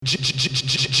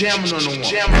Jamming on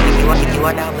the one. You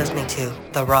are now listening to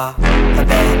The Raw, The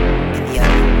Bad, and The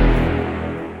Ugly.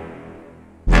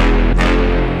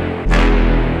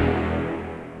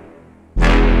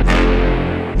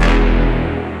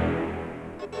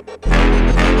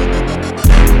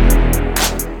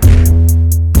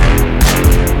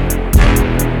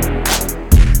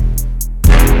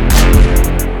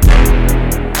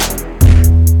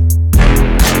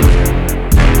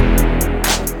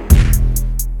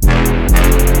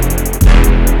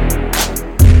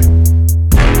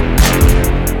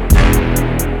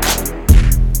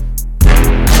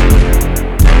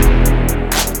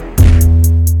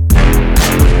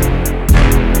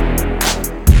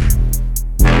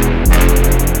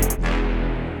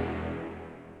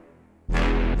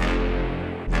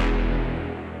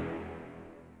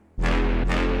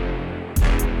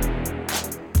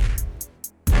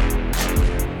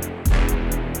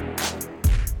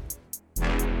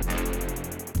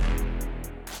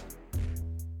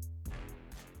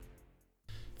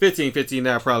 $15.15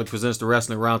 now proudly presents the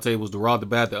Wrestling Roundtables, the Raw, the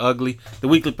Bad, the Ugly, the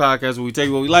weekly podcast where we tell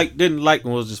you what we like, didn't like,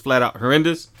 and was just flat out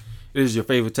horrendous. It is your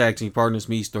favorite tag team partners,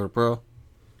 me, Sterldapearl.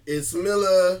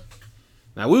 ItzMilla.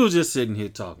 Now, we were just sitting here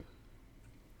talking.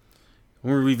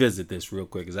 I'm going to revisit this real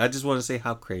quick, because I just want to say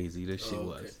how crazy this shit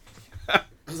was. I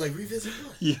was like, revisit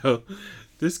what? Yo,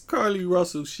 this Carly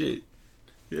Russell shit.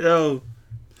 Yo.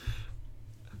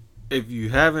 If you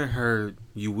haven't heard,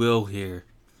 you will hear.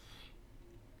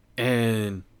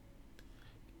 And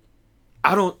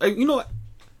I don't, you know what?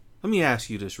 Let me ask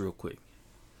you this real quick.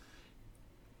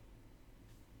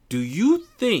 Do you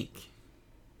think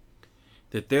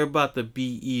that there about to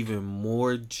be even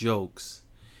more jokes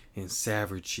and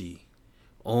savagery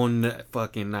on that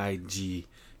fucking IG,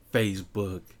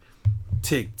 Facebook,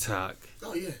 TikTok?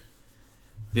 Oh, yeah.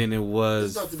 Than it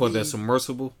was for the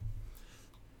submersible?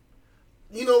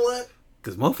 You know what?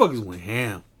 Because motherfuckers went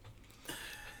ham.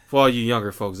 For all you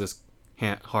younger folks, that's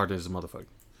hard as a motherfucker.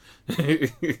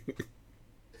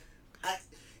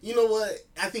 You know what?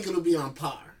 I think it'll be on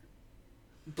par.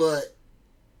 But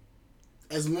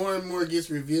as more and more gets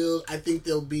revealed, I think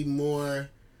there'll be more.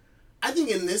 I think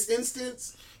in this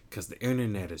instance, because the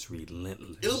internet is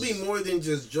relentless, it'll be more than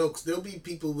just jokes. There'll be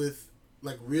people with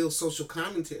like real social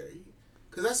commentary.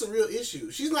 Because that's a real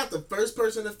issue. She's not the first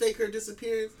person to fake her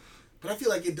disappearance, but I feel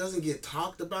like it doesn't get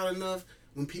talked about enough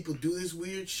when people do this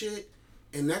weird shit.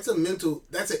 And that's an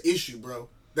issue, bro.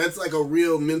 That's like a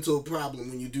real mental problem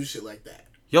when you do shit like that.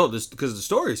 Yo, because the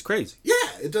story is crazy. Yeah,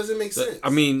 it doesn't make sense. I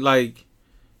mean, like,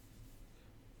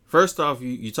 first off,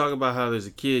 you talk about how there's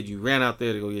a kid, you ran out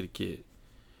there to go get a kid.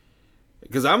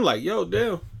 Because I'm like, yo,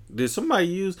 damn, did somebody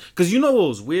use, because you know what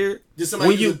was weird? Did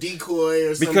somebody use a decoy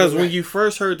or something? Because when you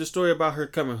first heard the story about her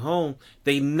coming home,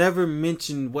 they never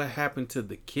mentioned what happened to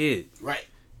the kid. Right.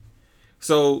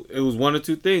 So it was one or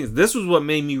two things. This was what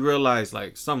made me realize,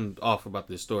 like, something's off about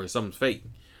this story. Something's fake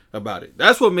about it.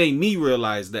 That's what made me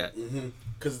realize that.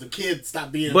 Because the kid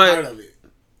stopped being a part of it.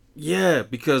 Yeah,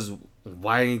 because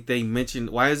why isn't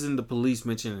the police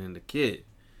mentioning the kid?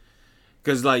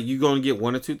 Because, like, you're going to get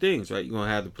one or two things, right? You're going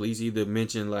to have the police either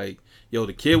mention, like, yo,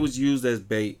 the kid was used as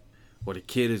bait, or the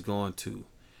kid is going to.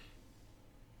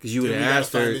 Because you would have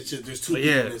asked her. There's two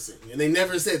people missing. And they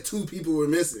never said two people were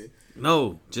missing.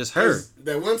 No, just her.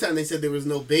 That one time they said there was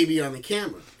no baby on the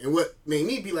camera. And what made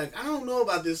me be like, I don't know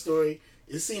about this story.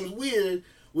 It seems weird.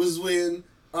 Was when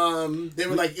they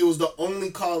were like, it was the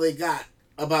only call they got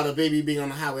about a baby being on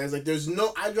the highway. I was like,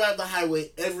 I drive the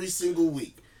highway every single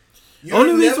week.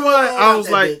 Only reason why I was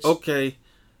like, bitch. Okay,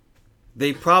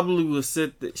 they probably will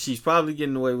she's probably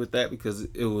getting away with that because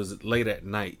it was late at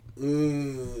night.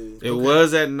 It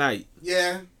was at night.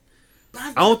 Yeah.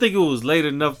 I don't think it was late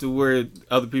enough to where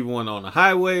other people went on the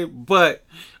highway, but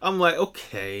I'm like,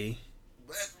 okay.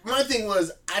 My thing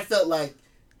was, I felt like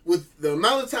with the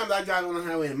amount of times I drive on the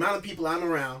highway and the amount of people I'm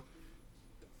around,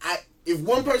 if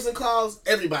one person calls,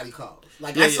 everybody calls.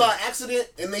 Like, I saw an accident,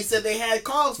 and they said they had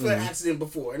calls for an accident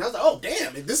before. And I was like, oh,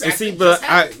 damn, if this accident just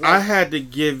happened. I had to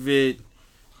give it,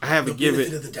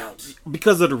 benefit of the doubt.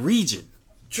 Because of the region.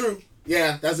 True.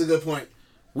 Yeah, that's a good point.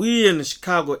 We in the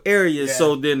Chicago area,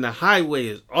 so then the highway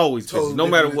is always busy, no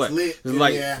matter what. It's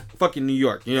like fucking New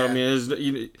York, you know what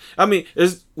I mean?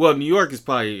 New York is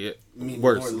probably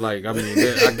worse. Like, I mean,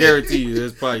 I guarantee you,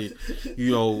 there's probably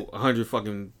 100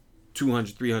 fucking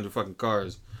 200, 300 fucking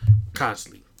cars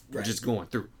constantly just going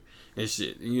through and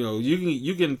shit.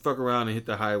 You can fuck around and hit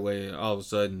the highway, and all of a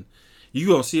sudden you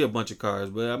gonna see a bunch of cars,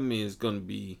 but I mean, it's gonna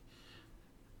be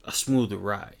a smoother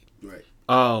ride. Right.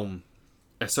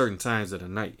 At certain times of the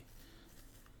night.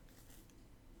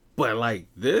 But like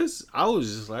this, I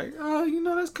was just like,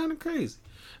 oh, that's kind of crazy.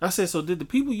 I said, so did the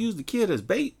people use the kid as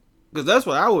bait? Because that's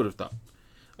what I would have thought.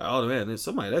 Oh man, there's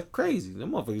somebody that's crazy. The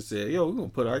motherfucker said, yo, we're gonna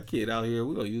put our kid out here.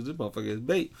 We're gonna use this motherfucker as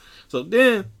bait. So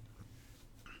then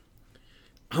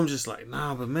I'm just like,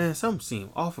 nah, but man, something seemed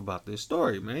off about this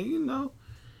story, man. You know,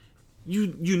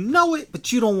 you know it,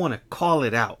 but you don't want to call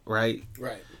it out, right?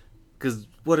 Right. Because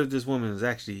what if this woman is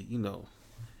actually, you know,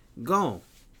 gone?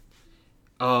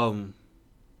 Then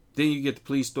you get the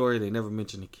police story. They never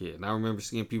mention the kid. And I remember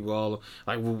seeing people all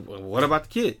like, well, what about the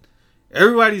kid?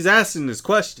 Everybody's asking this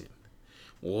question.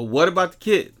 Well, what about the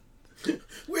kid?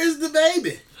 Where's the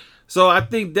baby? So I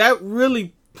think that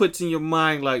really puts in your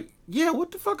mind, like, yeah,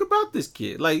 what the fuck about this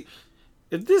kid? Like,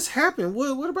 if this happened,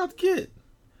 what about the kid?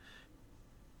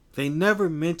 They never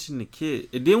mention the kid.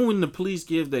 And then when the police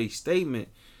give their statement,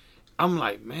 I'm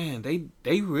like, man,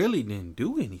 they really didn't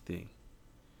do anything.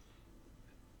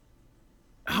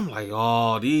 I'm like,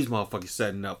 oh, these motherfuckers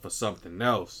setting up for something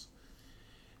else.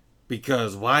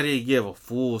 Because why they give it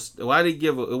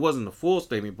wasn't a full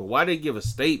statement, but why they give a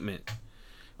statement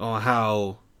on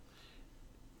how,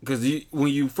 because when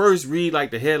you first read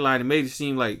like the headline, it made it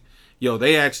seem like, yo,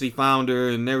 they actually found her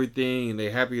and everything, and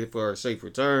they happy for her safe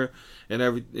return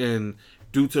and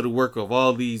due to the work of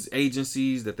all these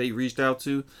agencies that they reached out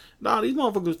to. Nah, these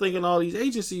motherfuckers thinking all these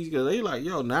agencies, because they like,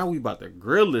 yo, now we about to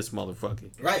grill this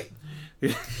motherfucker. Right.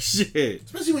 Shit.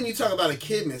 Especially when you talk about a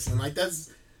kid missing, like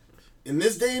that's. In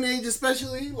this day and age,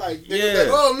 especially, like, yeah. Like,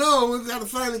 oh no, we gotta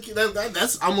find the kid.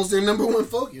 That's almost their number one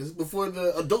focus before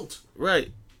the adult.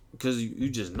 Right. Because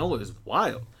you just know it's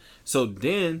wild. So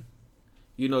then,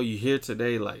 you know, you hear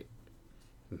today, like,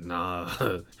 nah,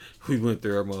 we went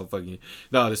through her motherfucking.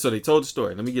 No, so they told the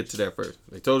story. Let me get to that first.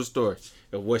 They told the story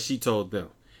of what she told them.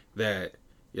 That,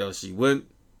 yo, she went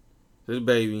to the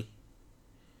baby,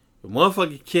 the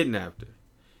motherfucking kidnapped her,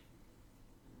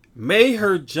 made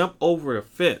her jump over a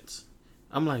fence.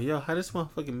 I'm like, yo, how this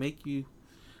motherfucker make you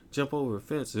jump over a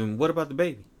fence? And what about the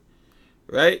baby?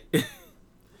 Right?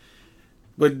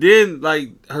 But then,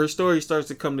 like, her story starts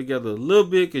to come together a little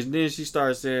bit, because then she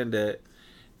starts saying that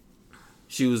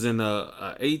she was in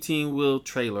a 18-wheel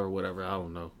trailer or whatever. I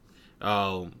don't know.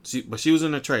 But she was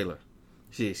in a trailer.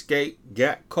 She escaped,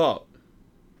 got caught.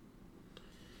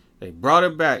 They brought her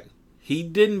back. He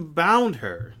didn't bound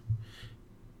her.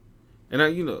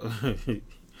 And you know,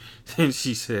 and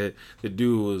she said the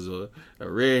dude was a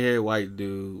redhead white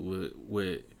dude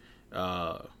with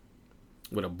a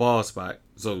bald spot.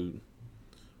 So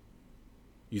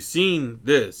you seen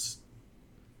this.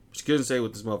 She couldn't say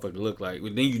what this motherfucker looked like.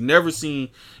 But then you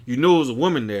knew it was a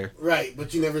woman there. Right,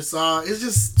 but you never saw. It's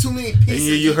just too many pieces.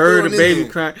 And you heard the baby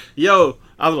crying. Yo,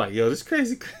 I was like, yo, this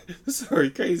crazy. This story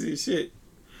crazy as shit.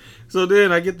 So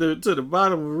then I get to the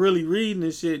bottom of really reading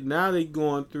this shit. Now they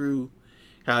going through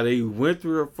how they went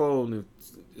through her phone and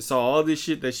saw all this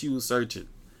shit that she was searching.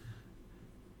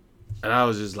 And I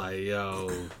was just like, yo.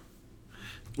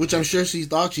 Which I'm sure she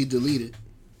thought she deleted.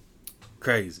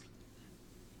 Crazy.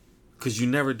 Because you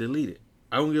never delete it.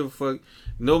 I don't give a fuck.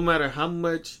 No matter how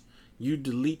much you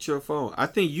delete your phone. I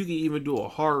think you can even do a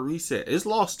hard reset. It's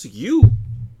lost to you.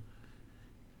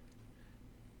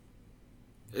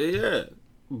 Yeah.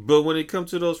 But when it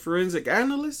comes to those forensic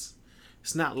analysts,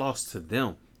 it's not lost to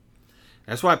them.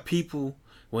 That's why people,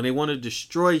 when they want to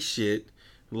destroy shit,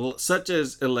 such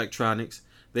as electronics,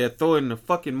 they throw it in the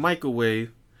fucking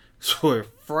microwave so it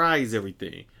fries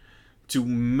everything to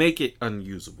make it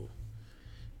unusable.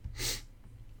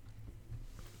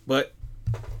 But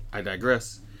I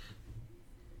digress.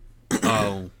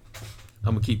 I'm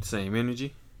gonna keep the same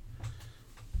energy.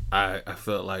 I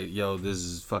felt like, yo, this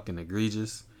is fucking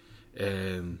egregious,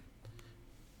 and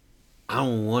I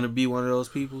don't want to be one of those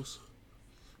peoples.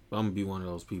 But I'm gonna be one of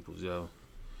those peoples, yo.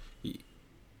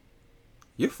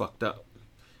 You're fucked up.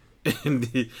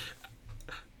 And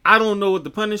I don't know what the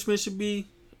punishment should be.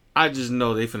 I just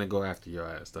know they finna go after your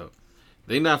ass, though.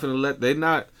 They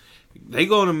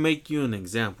gonna make you an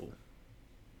example.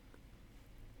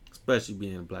 Especially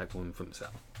being a black woman from the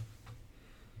South.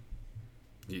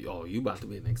 You about to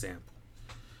be an example.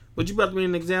 But you about to be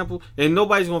an example, and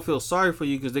nobody's gonna feel sorry for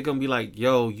you, because they're gonna be like,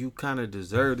 yo, you kind of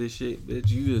deserve this shit,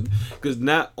 bitch. Because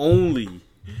not only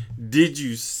did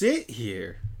you sit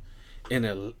here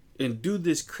and do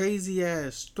this crazy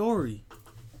ass story,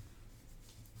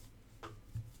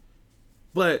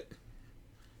 but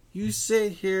you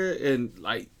sit here and,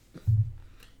 like,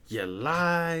 you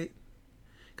lied.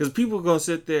 Because people are going to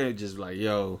sit there and just like,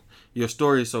 yo, your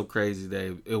story is so crazy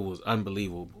that it was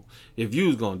unbelievable. If you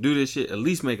was going to do this shit, at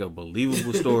least make a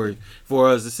believable story for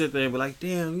us to sit there and be like,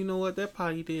 damn, you know what? That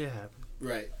probably did happen.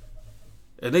 Right.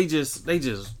 And they just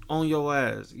on your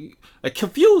ass. Like,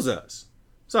 confuse us.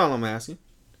 That's all I'm asking.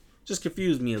 Just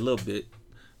confuse me a little bit.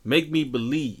 Make me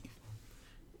believe.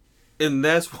 And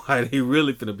that's why they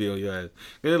really finna be on your ass.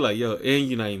 They're like, yo, and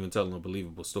you're not even telling a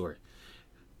believable story.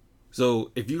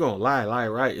 So if you're gonna lie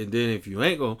right. And then if you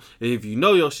ain't gonna, if you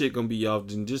know your shit gonna be off,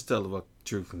 then just tell the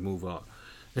truth and move on.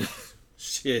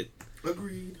 Shit.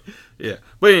 Agreed. Yeah.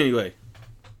 But anyway.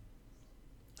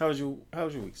 How was your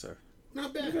week, sir?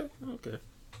 Not bad. Okay.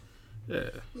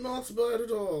 Yeah. Not bad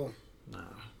at all. Nah,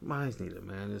 mine's neither,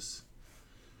 man. It's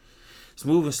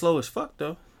moving slow as fuck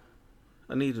though.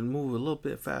 I need to move a little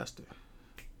bit faster.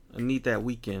 I need that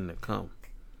weekend to come.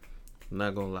 I'm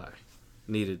not gonna lie.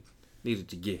 Needed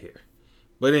to get here.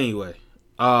 But anyway,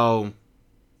 you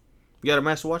got a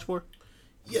match to watch for?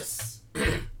 Yes.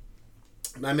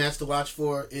 My match to watch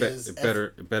for is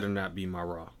it better not be my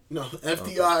Raw. No,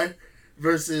 FTR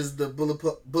versus the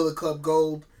Bullet Club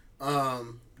Gold.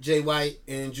 Jay White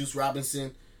and Juice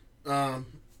Robinson.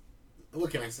 What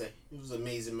can I say? It was an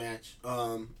amazing match.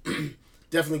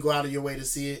 Definitely go out of your way to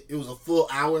see it. It was a full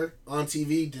hour on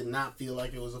TV. Did not feel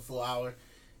like it was a full hour.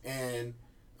 And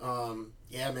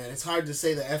yeah, man, it's hard to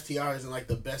say that FTR isn't like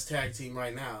the best tag team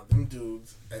right now. Them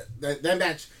dudes. That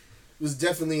match was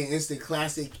definitely an instant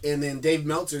classic. And then Dave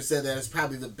Meltzer said that it's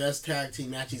probably the best tag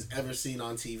team match he's ever seen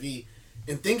on TV.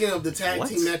 And thinking of the tag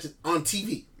team matches on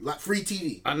TV, like free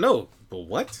TV. I know, but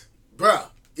what? Bruh,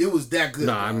 it was that good.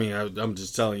 Nah, I mean, I'm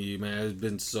just telling you, man. There's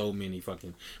been so many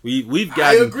fucking. We've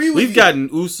gotten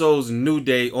Usos and New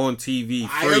Day on TV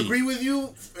free. I agree with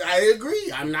you. I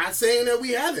agree. I'm not saying that we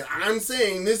haven't. I'm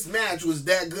saying this match was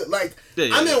that good. Like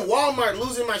I'm in Walmart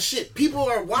losing my shit. People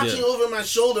are watching over my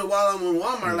shoulder while I'm in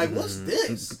Walmart. Like, what's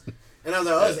this? And I was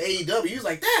like, oh, it's AEW. He was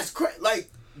like, that's crazy. Like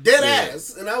dead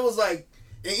ass. And I was like.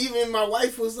 And even my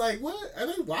wife was like, what? Are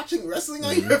they watching wrestling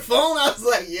on your phone? I was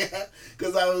like, yeah.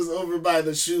 Because I was over by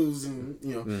the shoes and,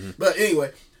 you know. But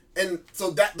anyway. And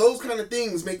so those kind of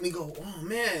things make me go, oh,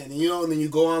 man. And, you know, and then you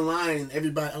go online and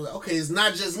everybody, I was like, okay, it's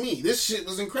not just me. This shit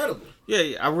was incredible.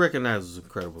 Yeah, I recognize it was an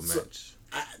incredible match.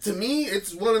 To me,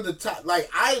 it's one of the top, like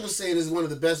I was saying, it's one of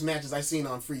the best matches I've seen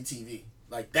on free TV.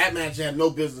 Like, that match had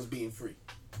no business being free.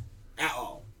 At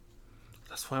all.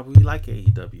 That's why we like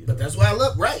AEW. But that's why I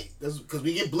love, right. That's because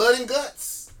we get blood and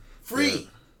guts. Free. Yeah.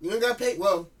 You ain't got to pay,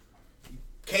 well,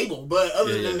 cable. But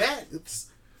other than that, it's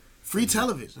free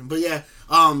television. But yeah,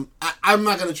 I'm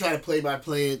not going to try to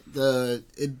play-by-play it.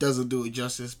 It doesn't do it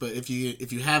justice. But if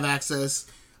you have access,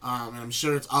 and I'm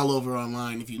sure it's all over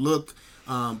online, if you look,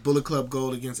 Bullet Club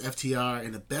Gold against FTR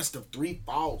in the best of 3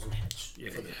 falls match. Yeah.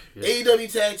 AEW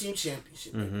Tag Team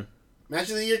Championship. Match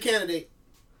of the Year candidate.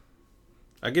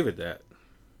 I give it that.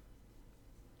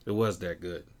 It was that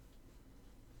good.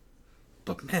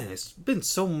 But man, it's been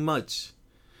so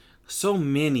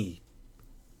many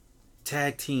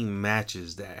tag team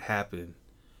matches that happen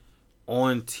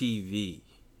on TV.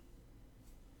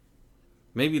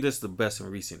 Maybe this is the best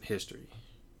in recent history.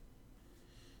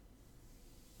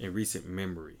 In recent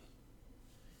memory.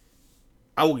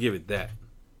 I will give it that.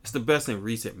 It's the best in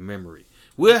recent memory.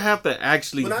 We'll have to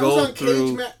actually go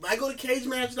through. I go to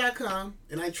cagematch.com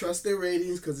and I trust their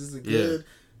ratings because it's a good...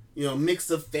 You know, mix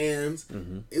of fans.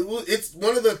 It's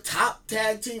one of the top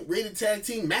rated tag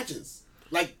team matches.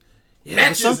 Like,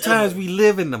 matches. Sometimes we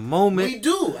live in the moment. We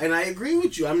do, and I agree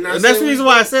with you. I'm not. And that's the reason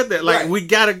why I said that. Like, we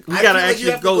gotta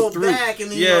actually go through. Back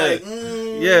and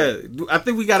then yeah. I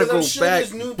think we gotta go back.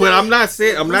 But I'm not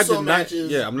saying I'm not denying.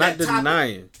 Yeah, I'm not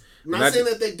denying. I'm not saying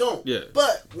that they don't. Yeah.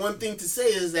 But one thing to say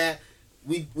is that.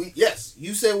 We yes,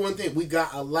 you said one thing. We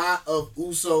got a lot of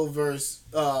Uso versus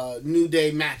New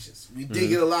Day matches. We did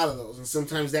get a lot of those, and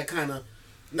sometimes that kind of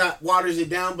not waters it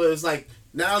down, but it's like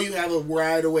now you have a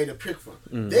right away to pick from.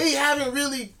 They haven't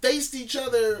really faced each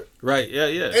other, right? Yeah.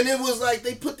 And it was like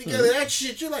they put together that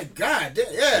shit. You're like, God,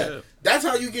 yeah. That's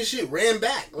how you get shit ran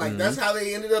back. Like that's how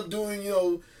they ended up doing, you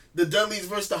know, the Dudleys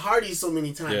versus the Hardys so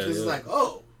many times. It's like,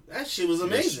 oh. That shit was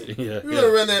amazing. We're gonna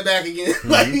run that back again.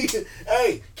 Like,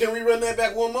 hey, can we run that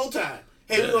back one more time?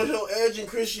 Hey, we're gonna show Edge and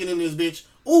Christian in this bitch.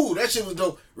 Ooh, that shit was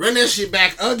dope. Run that shit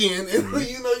back again, and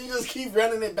you know, you just keep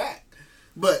running it back.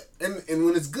 But and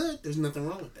when it's good, there's nothing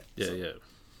wrong with that. Yeah.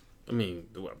 I mean,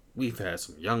 we've had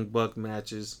some Young Buck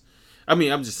matches. I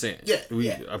mean, I'm just saying. We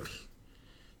had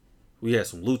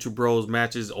some Lucha Bros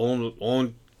matches on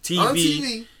TV. On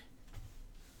TV.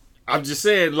 I'm just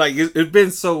saying, like it's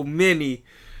been so many.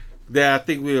 That I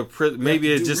think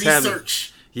maybe it just has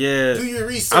research. Yeah. Do your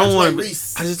research. I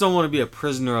just don't want to be a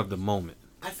prisoner of the moment.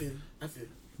 I feel.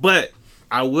 But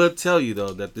I will tell you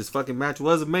though that this fucking match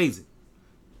was amazing.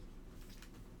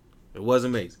 It was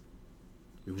amazing.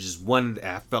 It was just one that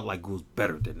I felt like it was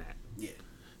better than that. Yeah.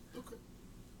 Okay.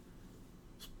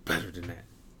 It's better than that.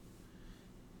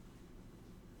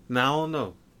 Now I don't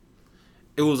know.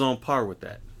 It was on par with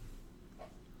that.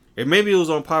 And maybe it was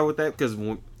on par with that because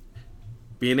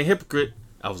being a hypocrite,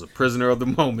 I was a prisoner of the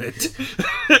moment.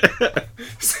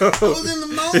 So I was in the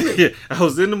moment. Yeah, I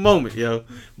was in the moment, yo.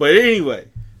 But anyway,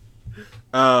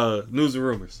 news and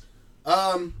rumors.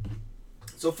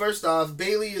 So first off,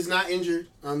 Bayley is not injured.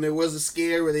 There was a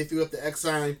scare where they threw up the X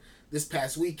sign this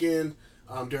past weekend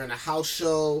during a house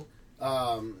show.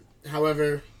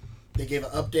 However, they gave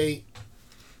an update,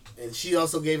 and she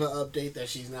also gave an update that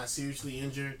she's not seriously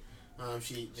injured.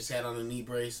 She just had on a knee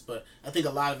brace, but I think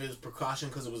a lot of it was precaution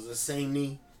because it was the same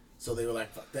knee. So they were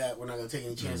like, fuck that, we're not going to take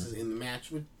any chances in the match.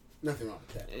 With nothing wrong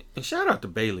with that. And shout out to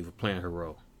Bayley for playing her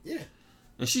role. Yeah.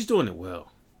 And she's doing it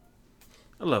well.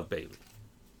 I love Bayley.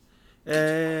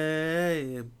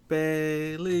 Hey,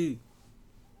 Bayley.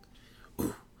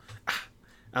 Ooh,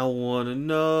 I want to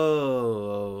know,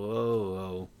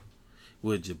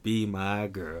 would you be my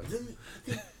girl?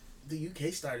 The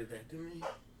UK started that, didn't they?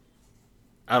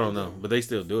 I don't know, but they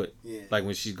still do it. Yeah. Like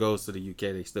when she goes to the UK,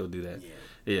 they still do that.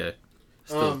 Yeah.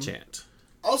 Still chant.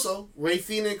 Also, Rey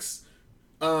Fenix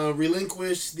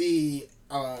relinquished the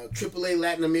AAA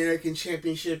Latin American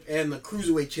Championship and the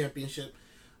Cruiserweight Championship,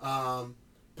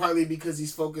 partly because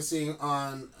he's focusing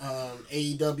on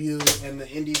AEW and the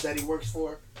indies that he works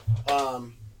for.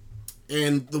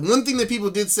 And the one thing that people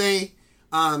did say,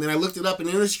 and I looked it up and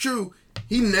it was true,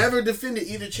 he never defended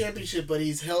either championship, but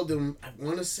he's held them, I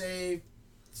want to say,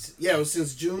 it was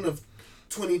since June of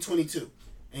 2022,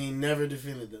 and he never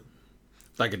defended them.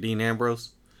 Like a Dean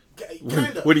Ambrose?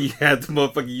 Kind of. What do you have, the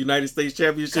motherfucking United States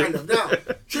Championship? Kind of. Now,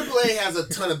 AAA has a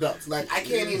ton of belts. Like, I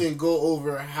can't even go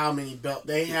over how many belts.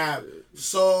 They have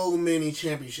so many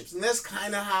championships. And that's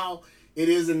kind of how it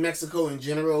is in Mexico in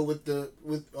general with a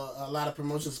lot of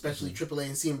promotions, especially AAA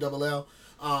and CMLL.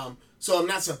 So I'm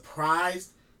not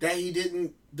surprised that he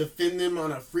didn't defend them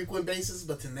on a frequent basis,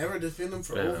 but to never defend them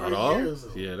for over a year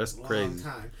is that's long crazy.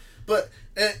 Time. But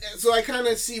so I kind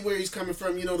of see where he's coming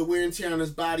from. You know, the wear and tear on his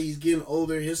body. He's getting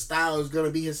older. His style is going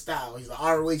to be his style. He's an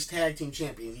ROH tag team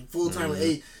champion. He's full time with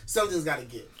A. Something's got to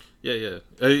give. Yeah.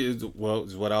 Well,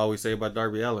 it's what I always say about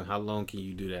Darby Allin. How long can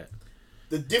you do that?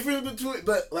 The difference between,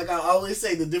 but like I always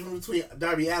say, the difference between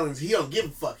Darby Allin is he don't give a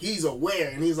fuck. He's aware,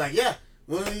 and he's like,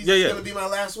 one of these is going to be my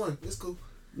last one. It's cool.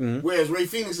 Mm-hmm. Whereas Rey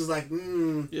Fenix is like, I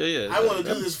want to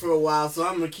do this for a while, so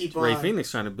I'm going to keep on. Rey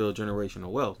Fenix trying to build generational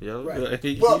wealth, yo.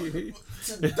 Right. Well,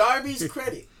 to Darby's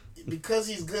credit, because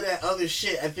he's good at other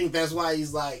shit, I think that's why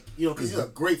he's like, because he's a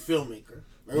great filmmaker.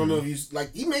 I don't know if he's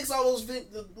like, he makes all those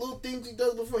the little things he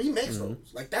does before. He makes those.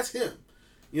 Like, that's him.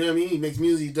 You know what I mean? He makes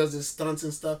music, he does his stunts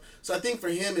and stuff. So I think for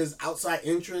him, his outside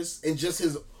interests and just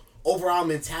his overall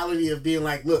mentality of being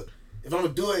like, look, if I'm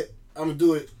going to do it, I'm going to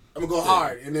do it. I'm going to go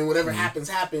hard. And then whatever happens,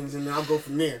 and then I'll go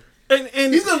from there. And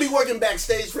he's going to be working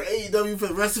backstage for AEW for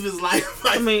the rest of his life.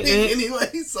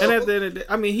 Anyway. So. And at the end of the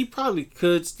day, he probably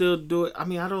could still do it. I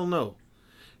don't know.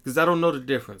 Because I don't know the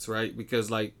difference, right?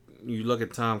 Because, like, you look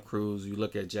at Tom Cruise, you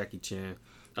look at Jackie Chan.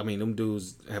 Them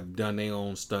dudes have done their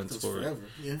own stunts for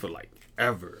like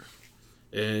ever.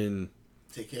 And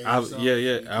take care of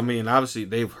yourself. Obviously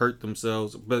they've hurt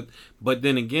themselves, but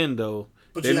then again though,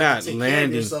 they're not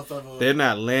landing. They're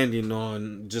not landing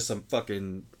on just some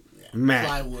fucking mat,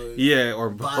 plywood,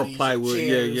 or plywood,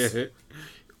 chairs.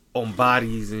 On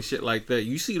bodies and shit like that.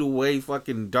 You see the way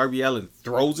fucking Darby Allin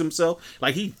throws himself,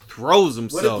 like he throws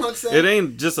himself. It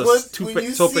ain't just a tope. When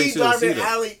you see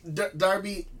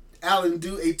Darby Allin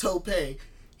do a tope,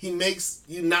 he makes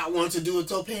you not want to do a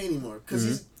tope anymore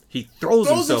because he throws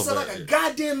himself like a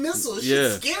goddamn missile. It's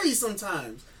shit's scary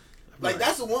sometimes. Like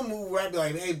that's the one move where I'd be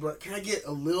like, "Hey, bro, can I get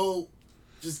a little?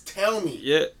 Just tell me."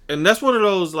 Yeah, and that's one of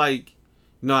those like,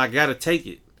 no, I gotta take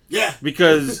it. Yeah,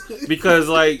 because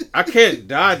like I can't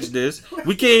dodge this.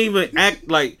 We can't even act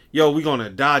like, yo, we gonna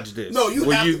dodge this. No, you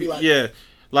have to be like,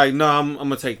 like no, I'm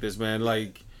gonna take this, man.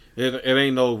 Like it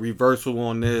ain't no reversal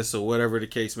on this or whatever the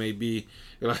case may be.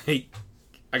 Like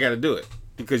I gotta do it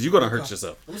because you're gonna hurt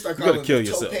yourself. I'm gonna start calling it kill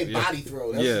yourself. Body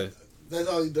throw. That's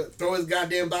all. Throw his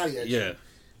goddamn body at you.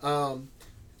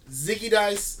 Zicky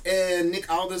Dice and Nick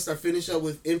Aldis are finished up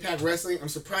with Impact Wrestling. I'm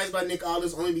surprised by Nick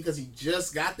Aldis only because he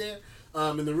just got there.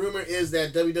 And the rumor is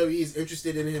that WWE is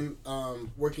interested in him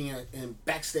working in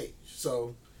backstage.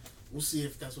 So we'll see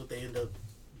if that's what they end up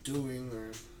doing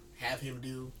or have him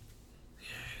do.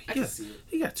 I can see it.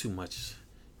 He got too much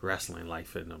wrestling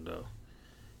life in him, though.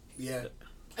 Yeah.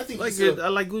 I think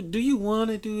do you want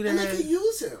to do that? And they could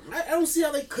use him. I don't see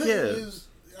how they couldn't use.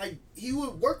 Like, he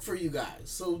would work for you guys,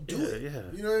 so do it. Yeah.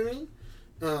 You know what I mean?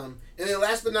 And then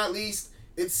last but not least,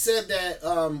 it's said that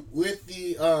with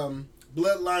the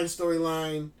Bloodline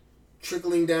storyline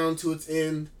trickling down to its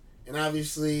end, And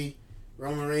obviously,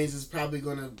 Roman Reigns is probably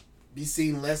going to be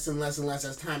seen less and less and less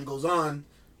as time goes on.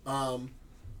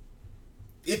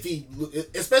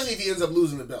 Especially if he ends up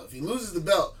losing the belt. If he loses the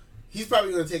belt, he's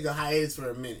probably going to take a hiatus for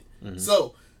a minute. Mm-hmm.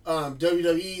 So,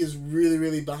 WWE is really,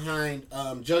 really behind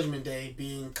Judgment Day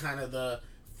being kind of the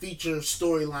feature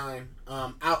storyline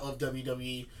out of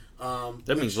WWE.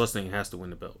 That means Wrestling has to win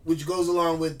the belt. Which goes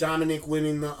along with Dominic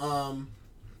winning the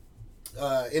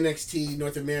NXT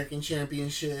North American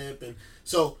Championship. And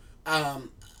so,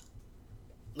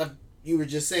 like you were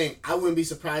just saying, I wouldn't be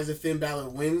surprised if Finn Balor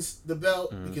wins the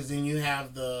belt, because then you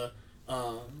have the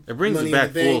it brings it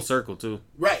back full circle too.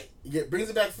 Right. It brings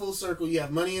it back full circle. You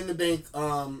have Money in the Bank.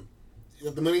 You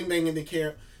got the Money in the Bank in the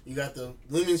care. You got the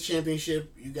Women's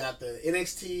Championship. You got the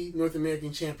NXT North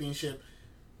American Championship.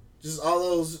 Just all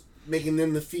those making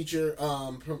them the feature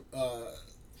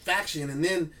faction. And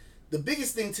then the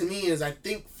biggest thing to me is I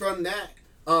think from that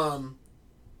there'll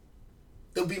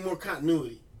be more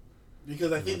continuity.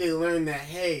 Because I think they learned that,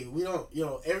 hey, we don't,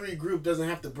 every group doesn't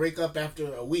have to break up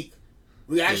after a week.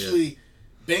 We actually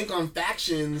bank on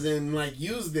factions and, like,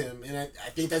 use them. And I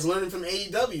think that's learning from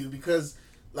AEW because,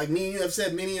 like me and you have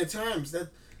said many a times, that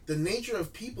the nature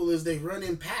of people is they run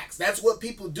in packs. That's what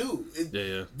people do.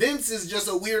 Vince is just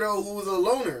a weirdo who was a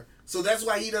loner. So that's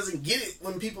why he doesn't get it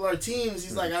when people are teams.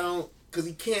 He's like, I don't, because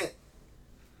he can't.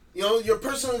 Your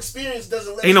personal experience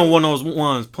doesn't let ain't no one of those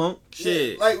ones, punk.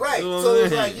 Shit. Like, right. So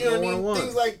it's like, you know what I mean?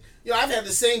 Things like, I've had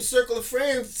the same circle of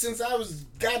friends since I was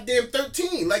goddamn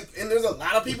 13. Like, and there's a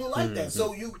lot of people like that.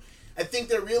 So I think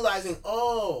they're realizing,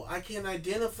 I can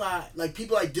identify, like,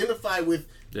 people identify with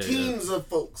teams of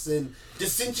folks and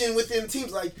dissension within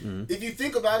teams. Like, if you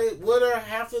think about it, what are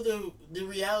half of the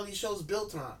reality shows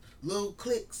built on? Little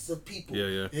cliques of people.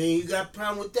 And you got a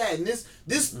problem with that. And this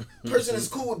person is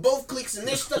cool with both cliques and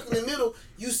they're stuck in the middle.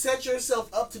 You set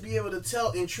yourself up to be able to tell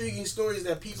intriguing stories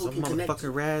that people can connect to.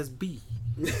 Motherfucking Raz B.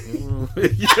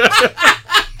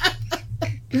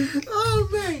 Oh,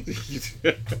 man.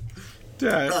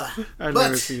 I've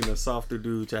never seen a softer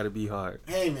dude try to be hard.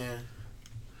 Hey, man.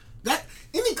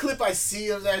 Any clip I see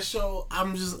of that show,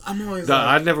 I'm always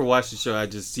I never watched the show. I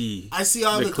just see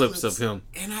all the clips of him.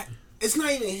 And it's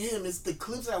not even him. It's the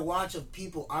clips I watch of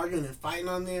people arguing and fighting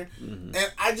on there. And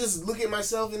I just look at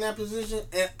myself in that position,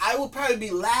 and I would probably be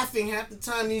laughing half the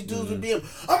time these dudes would be, I'm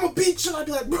going to beat you. I'd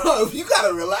be like, bro, you got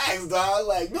to relax, dog.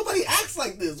 Like, nobody acts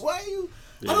like this. Why are you...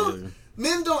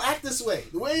 Men don't act this way.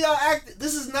 The way y'all act,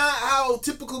 this is not how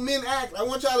typical men act. I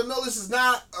want y'all to know this is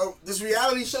not... this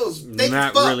reality show is fake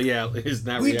as fuck. It's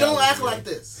not we don't act like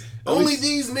this. Only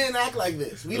these men act like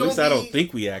this. At least I don't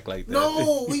think we act like that.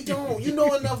 No, we don't. You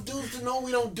know enough dudes to know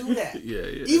we don't do that.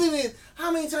 Even in...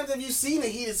 How many times have you seen a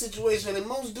heated situation and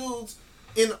most dudes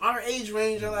in our age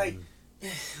range are like...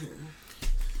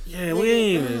 Yeah, we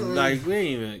ain't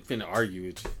even finna argue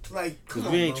with you. Like, come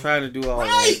on, we ain't trying to do all that.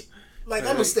 Right! Like,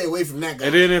 I'm gonna stay away from that guy.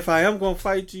 And then if I am gonna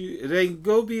fight you, it ain't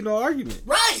gonna be no argument.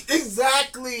 Right!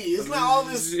 Exactly! It's not all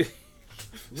this...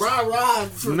 rah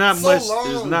for not so much. long.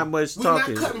 There's not much We're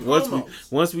talking. Not cutting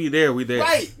once we there, we there.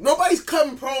 Right. Nobody's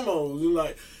cutting promos. You're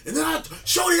like, and then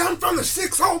Shorty, I'm from the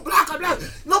 6-hole block.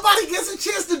 Nobody gets a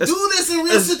chance to do this in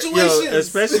real situations.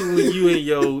 Especially when you in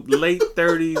your late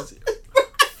 30s,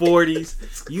 40s.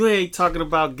 You ain't talking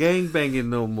about gangbanging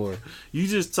no more. You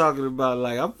just talking about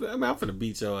like, I'm finna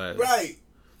beat your ass. Right.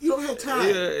 You don't have time.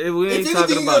 Yeah, we ain't if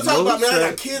talking anything, about man, I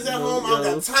got kids at home. I don't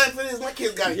got time for this. My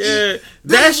kids got to eat.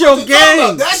 That's your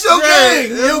gang. That's your gang.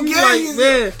 Your gang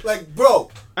is like, bro.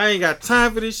 I ain't got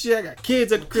time for this shit. I got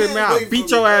kids at the crib now. I'll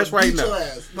beat your ass right now.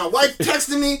 My wife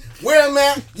texting me where I'm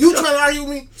at. You trying to argue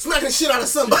with me? Smacking the shit out of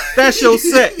somebody. That's your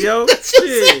set, yo.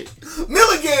 Shit.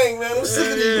 Miller gang, man. I'm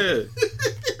sick of you.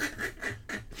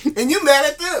 And you mad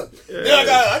at them. Yeah. Then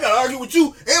I gotta argue with you,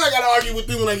 and I gotta argue with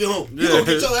them when I get home. You gonna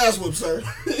get your ass whooped, sir.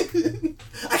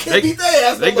 I can't beat their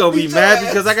ass. They gonna be mad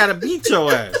because I gotta beat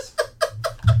your ass.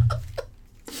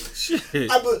 Shit.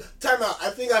 Time out. I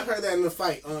think I've heard that in the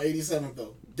fight on 87th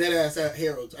though. Dead ass at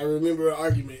Harold's. I remember an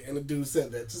argument, and the dude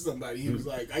said that to somebody. He was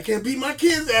like, "I can't beat my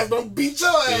kid's ass, but I'm beat your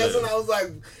ass." And I was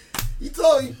like, "You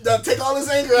told me to take all this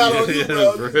anger out on you,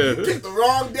 bro. You picked the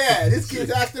wrong dad. This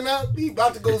kid's acting up. He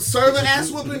about to go serve an ass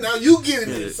whooping. Now you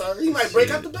getting it, sir. He might break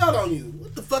out the belt on you.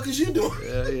 What the fuck is you doing?"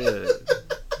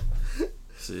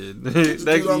 Shit. Next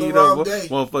thing you know,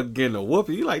 motherfucker getting a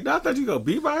whooping. You like, no, I thought you gonna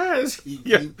beat my ass. He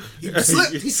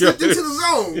slipped into the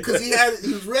zone because he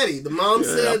was ready. The mom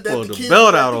said that the kid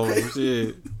belt out on him.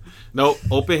 Shit. Nope,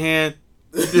 open hand.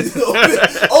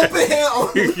 open hand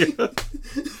on him.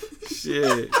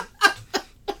 Shit.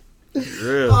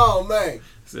 Real. Oh man.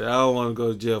 See, I don't want to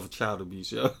go to jail for child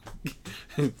abuse, yo.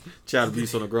 Child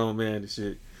abuse on a grown man and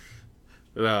shit.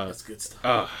 That's good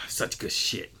stuff. Such good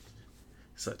shit.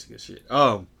 Such good shit.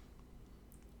 Damn,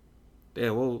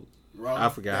 well, I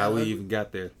forgot how we even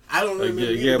got there. I don't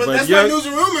remember. But that's my news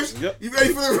and rumors. Yep. You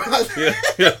ready for the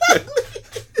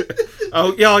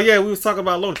Raw? Yeah, we was talking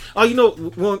about Loner. Oh, you know,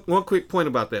 one quick point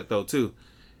about that, though, too.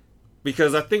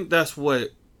 Because I think that's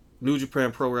what New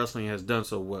Japan Pro Wrestling has done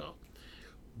so well.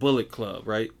 Bullet Club,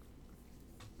 right?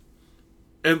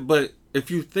 But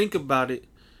if you think about it,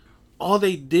 all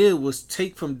they did was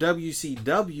take from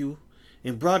WCW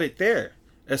and brought it there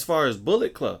as far as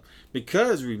Bullet Club.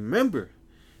 Because remember,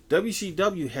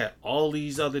 WCW had all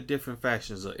these other different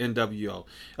factions of NWO.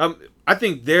 I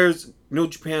think New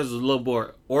Japan's a little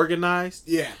more organized.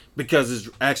 Yeah. Because it's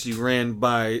actually ran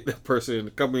by the person in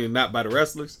the company and not by the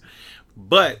wrestlers.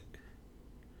 But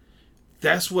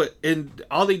that's what, and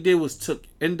all they did was took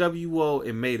NWO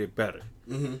and made it better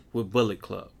with Bullet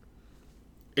Club.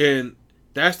 And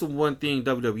that's the one thing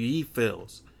WWE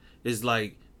feels is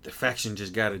like the faction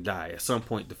just gotta die. At some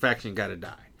point, the faction gotta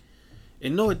die.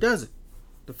 And no, it doesn't.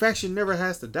 The faction never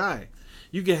has to die.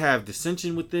 You can have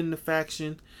dissension within the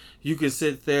faction. You can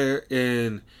sit there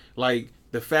and like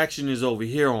the faction is over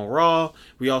here on Raw.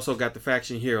 We also got the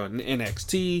faction here on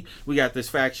NXT. We got this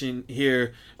faction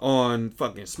here on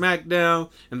fucking SmackDown.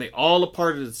 And they all are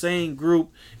part of the same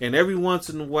group. And every once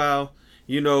in a while,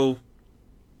 you know,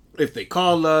 if they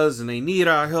call us and they need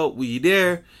our help, we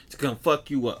there to come fuck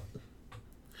you up.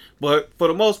 But for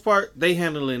the most part, they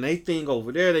handling their thing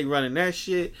over there. They running that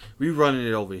shit. We running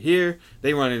it over here.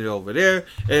 They running it over there.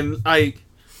 And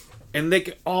they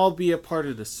can all be a part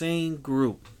of the same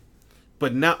group,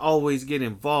 but not always get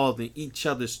involved in each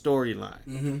other's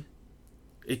storyline.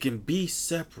 It can be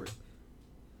separate.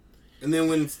 And then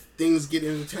when things get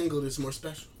entangled, it's more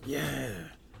special. Yeah.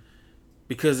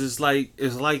 Because it's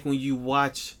like when you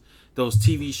watch those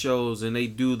TV shows and they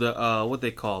do the what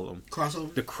they call them?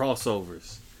 Crossover? The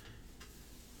crossovers.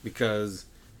 Because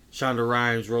Shonda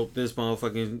Rhimes wrote this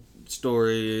motherfucking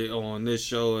story on this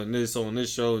show and this on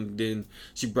this show, and then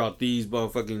she brought these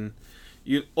motherfucking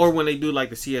or when they do like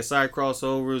the CSI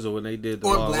crossovers, or when they did the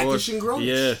Blackish and Gross.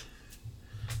 Yeah.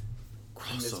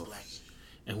 Crossovers.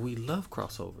 And we love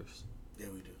crossovers. Yeah,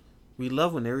 we do. We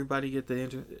love when everybody get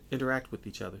to interact with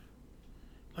each other.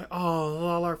 Like, oh,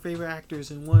 all our favorite actors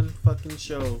in one fucking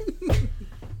show.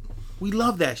 We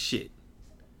love that shit.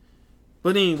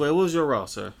 But anyway, what was your Raw,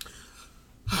 sir?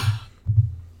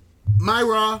 My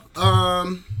Raw, let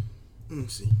me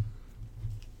see.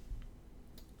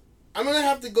 I'm going to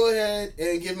have to go ahead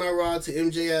and give my Raw to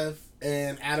MJF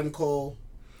and Adam Cole.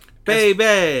 Baby!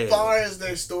 As far as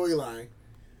their storyline.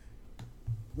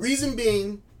 Reason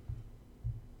being,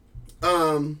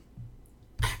 I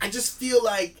just feel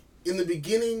like in the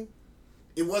beginning,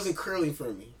 it wasn't curling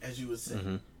for me, as you would say.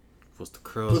 Was the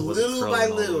curl, but little by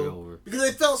little, because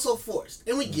it felt so forced.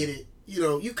 And we get it. You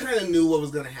know, you kind of knew what was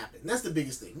going to happen. That's the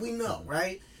biggest thing. We know,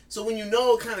 right? So when you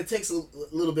know, it kind of takes a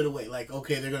little bit away. Like,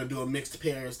 okay, they're going to do a mixed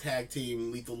pairs tag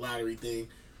team lethal lottery thing.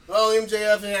 Oh,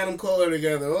 MJF and Adam Cole are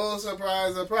together. Oh,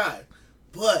 surprise, surprise.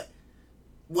 But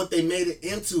what they made it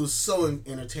into is so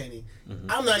entertaining.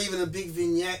 I'm not even a big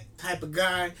vignette type of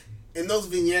guy. And those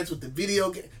vignettes with the video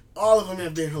game, all of them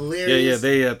have been hilarious. Yeah,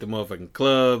 they at the motherfucking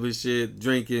club and shit,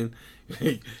 drinking.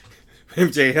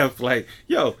 MJF like,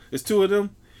 yo, it's two of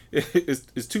them.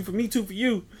 It's two for me, two for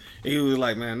you. And he was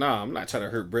like, man, nah, I'm not trying to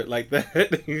hurt Britt like that.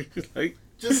 Like,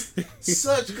 just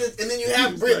such good. And then you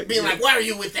have Britt like, being like, why are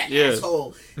you with that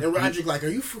asshole? And Roderick like, are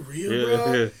you for real,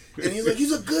 bro? Yeah. And he's like,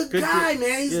 he's a good guy,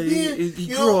 man. He's he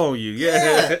grew on you.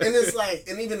 Yeah. And it's like,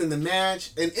 and even in the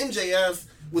match, and MJF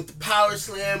with the power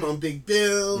slam on Big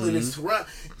Bill and it's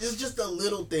just the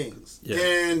little things.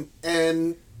 Yeah.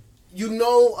 And you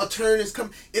know a turn is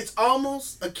coming. It's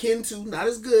almost akin to, not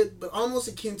as good, but almost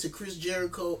akin to Chris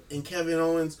Jericho and Kevin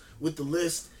Owens with the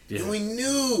list. Yeah. And we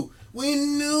knew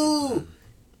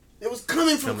it was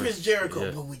coming from Chris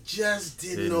Jericho, but we just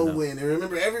didn't know when. And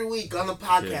remember, every week on the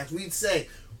podcast, we'd say,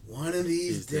 one of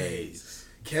these days,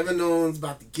 Kevin Owens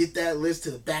about to get that list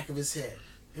to the back of his head.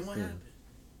 And what happened?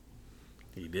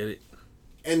 He did it.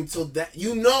 And so that,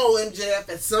 you know, MJF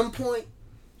at some point,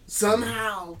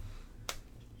 somehow,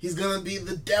 he's going to be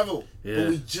the devil. Yeah. But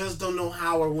we just don't know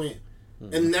how or when.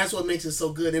 And that's what makes it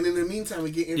so good. And in the meantime,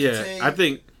 we get entertained. Yeah,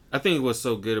 I think what's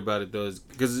so good about it, though, is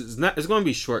because it's going to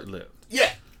be short-lived.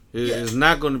 Yeah. It's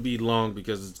not going to be long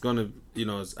because it's going to, you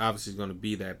know, it's obviously going to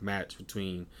be that match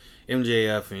between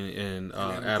MJF and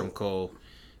Adam Cole.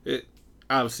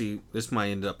 Obviously, this might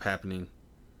end up happening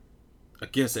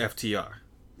against FTR.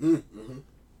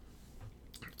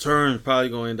 Turn probably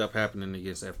going to end up happening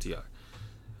against FTR.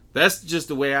 That's just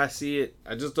the way I see it.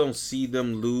 I just don't see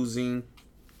them losing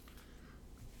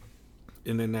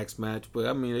in the next match, but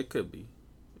I mean, it could be.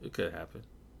 It could happen.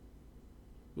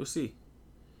 We'll see.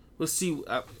 We'll see.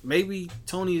 Maybe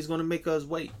Tony is gonna make us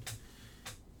wait.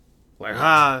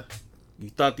 Like, you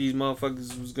thought these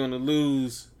motherfuckers was gonna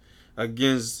lose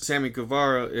against Sammy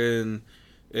Guevara and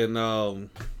I don't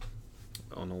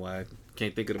know why I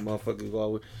can't think of the motherfuckers who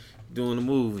always doing the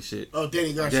move and shit. Oh,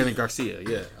 Danny Garcia.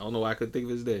 Yeah. I don't know why I couldn't think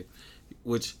of his name.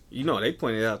 Which, they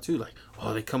pointed out too, like,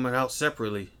 they coming out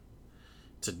separately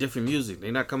to different music.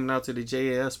 They're not coming out to the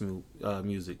JAS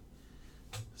music.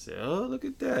 Say, oh, look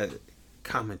at that.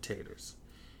 Commentators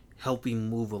helping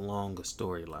move along a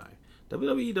storyline.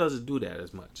 WWE doesn't do that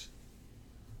as much.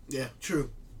 Yeah,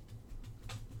 true.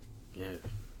 Yeah.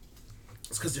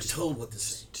 It's because they're told what to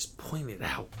say. Just point it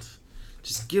out.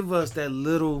 Just give us that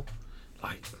little,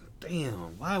 like,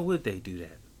 damn, why would they do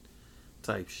that?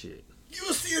 Type shit. Give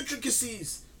us the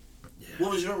intricacies. Yeah.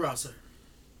 What was your roster?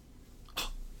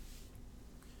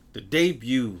 The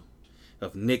debut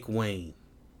of Nick Wayne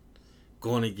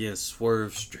going against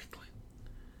Swerve Strickland.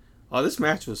 Oh, this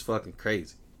match was fucking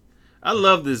crazy. I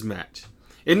love this match.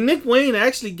 And Nick Wayne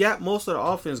actually got most of the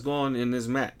offense going in this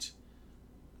match.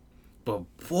 But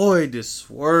boy, did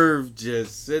Swerve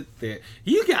just sit there.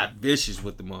 He got vicious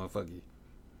with the motherfucker.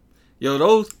 Yo,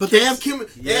 those. But they have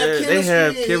chemistry. They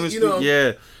have chemistry.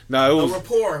 Yeah. No, it was a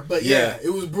rapport. But yeah, it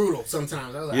was brutal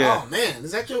sometimes. I was like, oh man,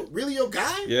 is that really your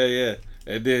guy? Yeah.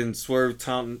 And then Swerve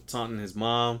taunting his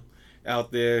mom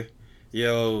out there.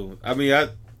 Yo, I mean,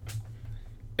 and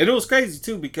it was crazy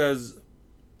too because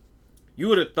you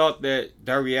would have thought that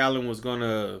Darby Allin was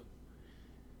gonna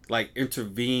like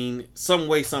intervene some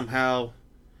way somehow,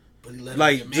 but he let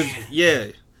him be a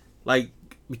man. Like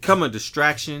become a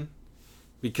distraction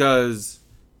because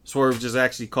Swerve just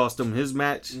actually cost him his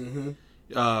match. Mm-hmm.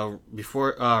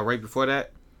 Right before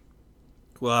that.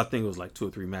 Well, I think it was like 2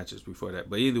 or 3 matches before that,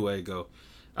 but either way it go.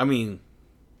 I mean,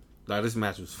 like, this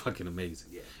match was fucking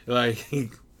amazing. Yeah. Like,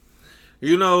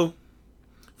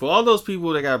 for all those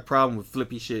people that got a problem with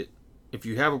flippy shit, if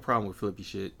you have a problem with flippy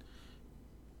shit,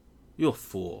 you're a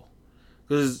fool.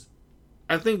 Because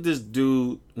I think this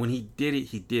dude, when he did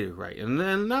it right. And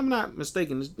then I'm not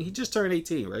mistaken, he just turned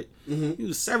 18, right? Mm-hmm. He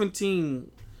was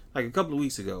 17 like a couple of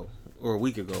weeks ago, or a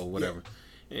week ago, or whatever.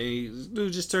 Yeah. And this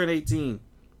dude just turned 18.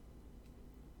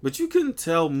 But you couldn't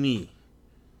tell me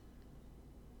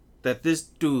that this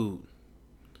dude,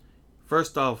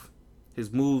 first off,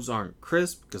 his moves aren't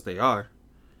crisp, because they are.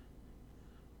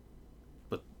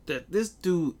 But that this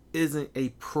dude isn't a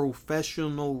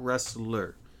professional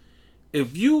wrestler.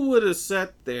 If you would have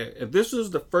sat there, if this was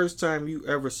the first time you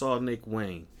ever saw Nick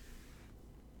Wayne,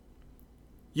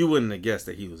 you wouldn't have guessed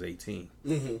that he was 18.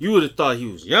 Mm-hmm. You would have thought he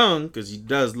was young, because he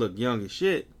does look young as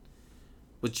shit.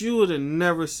 But you would have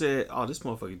never said, oh, this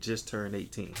motherfucker just turned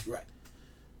 18. Right.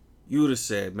 You would have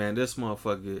said, man, this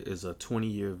motherfucker is a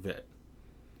 20-year vet.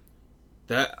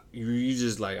 That, you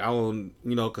just like, I don't,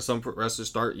 because some wrestlers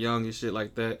start young and shit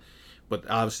like that. But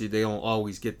obviously they don't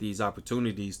always get these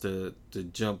opportunities to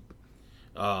jump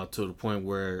to the point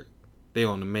where they're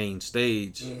on the main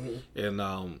stage and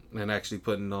actually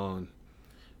putting on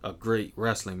a great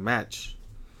wrestling match.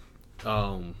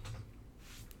 On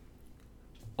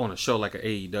a show like an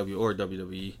AEW or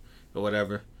WWE or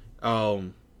whatever.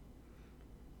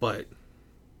 But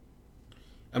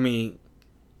I mean,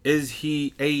 is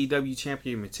he AEW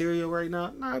champion material right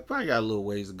now? Nah, he probably got a little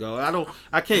ways to go.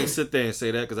 I can't sit there and say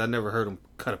that because I never heard him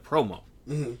cut a promo.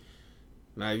 Mm-hmm.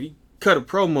 Now, if you cut a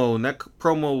promo and that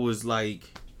promo was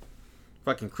like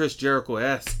fucking Chris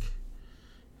Jericho-esque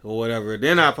or whatever,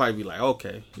 then I'd probably be like,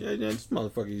 okay, yeah, this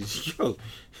motherfucker is,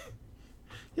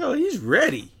 yo, he's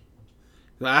ready.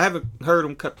 I haven't heard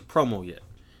him cut the promo yet.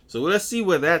 So let's see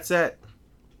where that's at.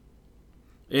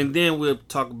 And then we'll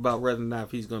talk about whether or not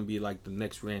if he's going to be like the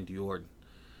next Randy Orton.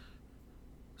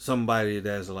 Somebody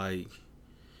that's like,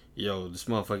 yo, this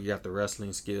motherfucker got the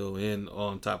wrestling skill, and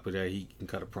on top of that, he can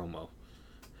cut a promo.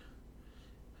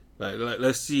 Like,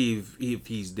 let's see if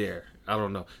he's there. I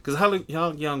don't know. Because how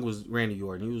young was Randy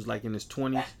Orton? He was like in his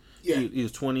 20s? Yeah. He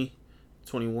was 20,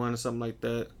 21 or something like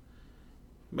that.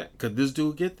 Could this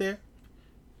dude get there?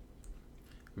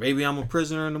 Maybe I'm a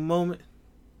prisoner in the moment.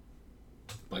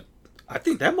 But I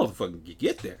think that motherfucker can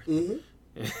get there.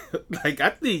 Mm-hmm. Like, I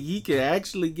think he can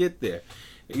actually get there.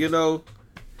 The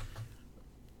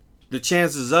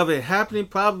chances of it happening,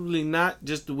 probably not,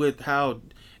 just with how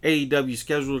AEW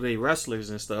schedule their wrestlers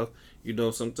and stuff.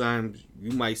 Sometimes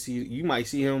you might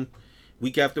see him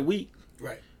week after week.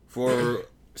 Right. For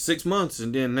 6 months,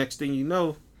 and then next thing you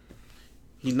know,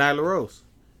 he's Nyla Rose.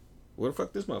 where the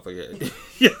fuck this motherfucker at?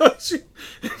 Yo,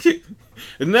 she's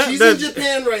in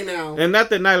Japan right now. And not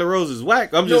that Nyla Rose is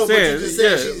whack. I'm just saying. But you just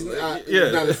said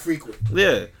she's not as frequent.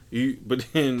 Yeah. But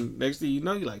then next thing you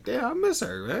know, you're like, damn, I miss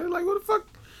her, man. Like, what the fuck?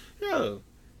 Yo,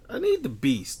 I need the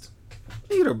beast.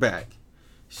 I need her back.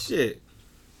 Shit.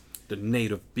 The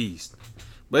native beast.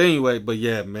 But anyway,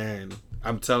 yeah, man.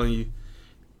 I'm telling you,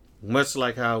 much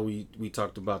like how we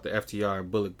talked about the FTR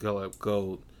and Bullet Club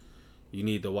Gold, you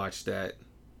need to watch that.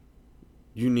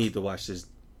 You need to watch this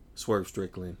Swerve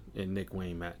Strickland and Nick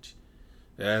Wayne match.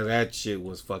 That shit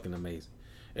was fucking amazing.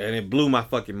 And it blew my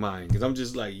fucking mind. Because I'm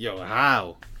just like, yo,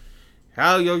 how?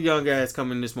 How your young ass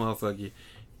come in this motherfucker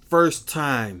first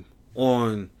time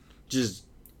on just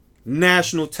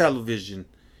national television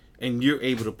and you're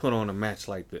able to put on a match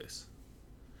like this?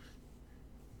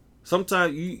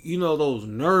 Sometimes, you know, those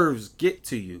nerves get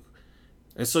to you.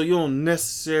 And so you don't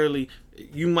necessarily...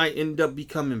 You might end up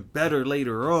becoming better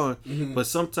later on. Mm-hmm. But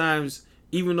sometimes,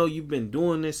 even though you've been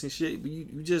doing this and shit,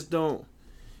 you just don't...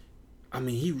 I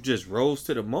mean, he just rose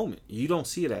to the moment. You don't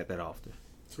see that often.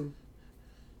 True.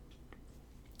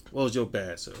 What was your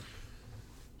bad, sir?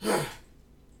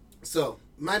 So,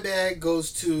 my bad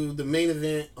goes to the main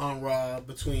event on Raw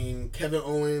between Kevin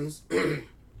Owens,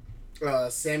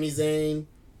 Sami Zayn,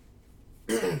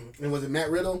 and was it Matt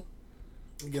Riddle?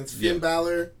 Against Finn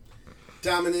Balor,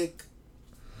 Dominic,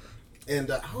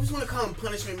 and I always want to call him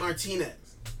Punishment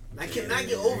Martinez. I cannot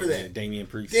get over that. Damian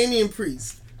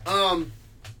Priest.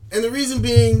 And the reason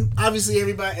being, obviously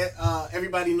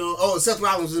everybody knows. Oh, Seth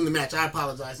Rollins was in the match. I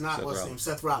apologize.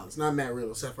 Seth Rollins, not Matt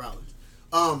Riddle. Seth Rollins.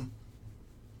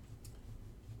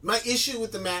 My issue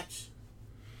with the match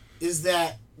is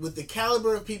that with the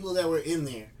caliber of people that were in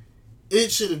there,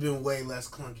 it should have been way less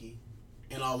clunky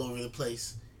and all over the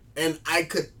place. And I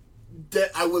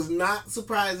was not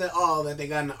surprised at all that they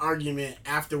got in an argument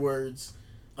afterwards.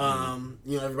 You know,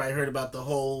 everybody heard about the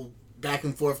whole back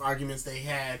and forth arguments they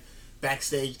had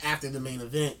backstage after the main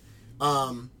event.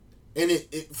 And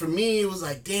it for me, it was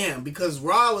like, damn, because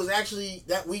Raw was actually,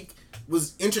 that week,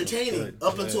 was entertaining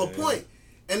up until a point.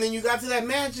 And then you got to that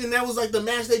match, and that was like the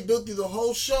match they built through the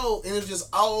whole show, and it was just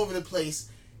all over the place.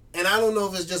 And I don't know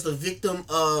if it's just a victim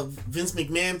of Vince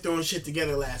McMahon throwing shit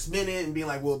together last minute and being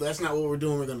like, well, that's not what we're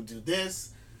doing, we're going to do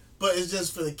this. But it's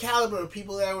just for the caliber of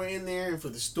people that were in there and for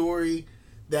the story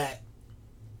that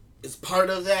is part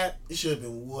of that, it should have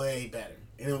been way better.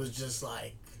 And it was just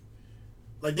like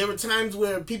there were times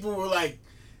where people were like,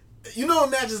 you know, a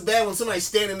match is bad when somebody's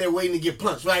standing there waiting to get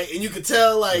punched, right? And you could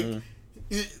tell, like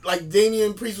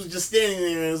Damian Priest was just standing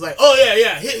there and it was like, oh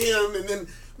yeah, hit him. And then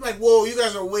I'm like, whoa, you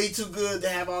guys are way too good to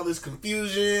have all this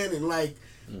confusion and like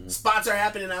spots are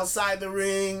happening outside the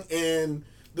ring and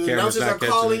the announcers are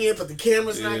calling it, but the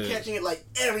camera's not catching it. Like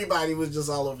everybody was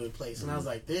just all over the place. And I was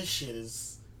like, this shit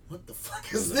is, what the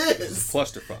fuck is this? It's a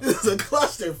clusterfuck. It's a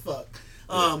clusterfuck.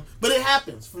 But it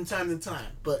happens from time to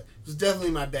time. But it was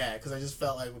definitely my bad because I just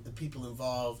felt like with the people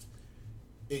involved,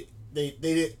 it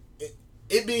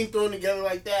being thrown together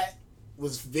like that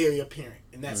was very apparent,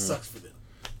 and that sucks for them.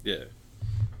 Yeah,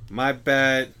 my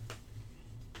bad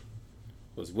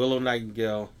was Willow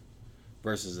Nightingale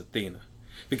versus Athena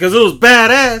because it was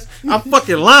badass. I'm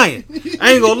fucking lying.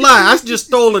 I ain't gonna lie. I just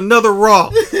stole another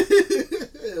Raw.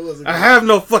 I have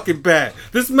no fucking bad.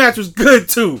 This match was good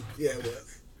too. Yeah, it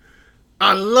was.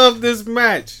 I love this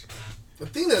match.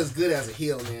 Athena is good as a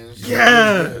heel, man.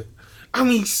 Yeah. I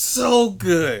mean, so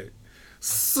good.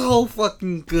 So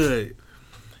fucking good.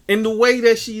 And the way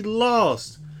that she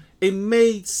lost, it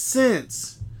made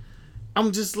sense.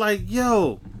 I'm just like,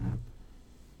 yo,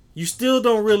 you still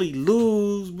don't really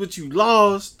lose, but you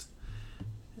lost.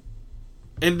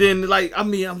 And then, like, I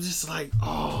mean, I'm just like,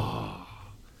 oh.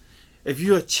 If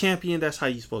you're a champion, that's how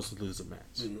you're supposed to lose a match.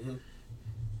 Mm-hmm.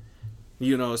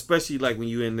 You know, especially like when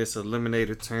you're in this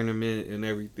eliminator tournament and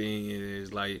everything, and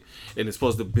it's like, and it's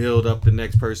supposed to build up the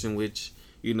next person, which,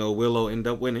 you know, Willow end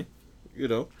up winning. You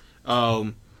know,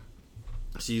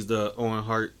 she's the Owen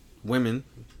Hart Women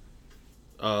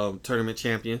tournament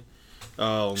champion.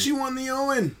 She won the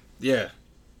Owen. Yeah,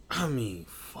 I mean,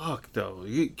 fuck though.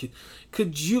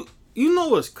 Could you know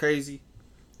what's crazy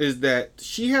is that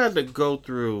she had to go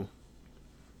through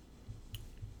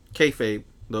kayfabe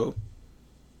though.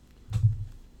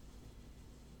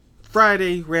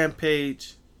 Friday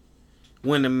Rampage,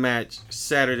 win the match.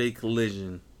 Saturday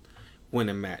Collision, win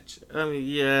a match. I mean,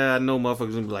 yeah, I know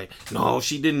motherfuckers gonna be like, no,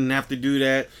 she didn't have to do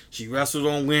that. She wrestled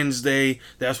on Wednesday.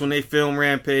 That's when they film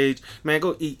Rampage. Man,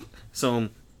 go eat. So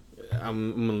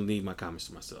I'm gonna leave my comments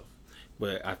to myself.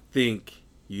 But I think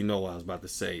you know what I was about to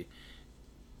say.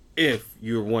 If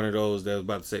you're one of those that was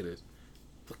about to say this,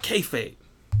 but kayfabe.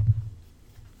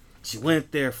 She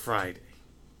went there Friday.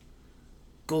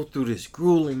 Go through this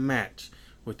grueling match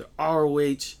with the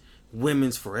ROH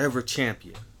Women's Forever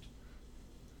Champion.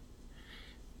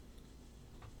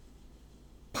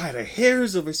 By the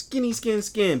hairs of her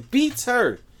skin, beats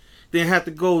her. Then have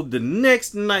to go the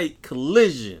next night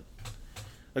Collision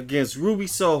against Ruby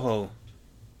Soho.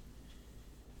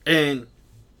 And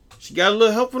she got a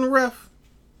little help from the ref.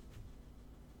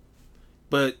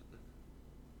 But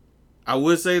I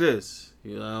would say this,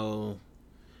 Willow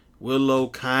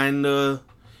kinda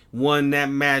won that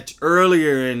match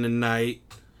earlier in the night.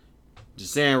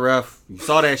 Just saying, ref. You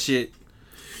saw that shit.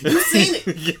 You seen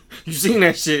it. You seen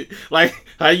that shit. Like,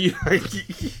 how you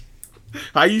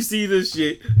see this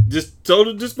shit? Just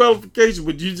total disqualification,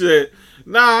 but you said,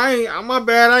 nah, my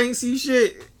bad, I ain't see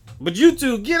shit. But you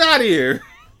two, get out of here.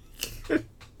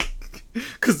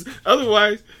 Because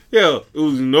otherwise, it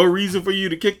was no reason for you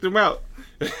to kick them out.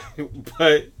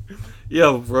 But,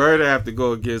 for her to have to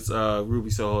go against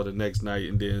Ruby Soho the next night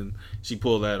and then she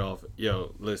pulled that off.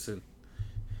 Listen,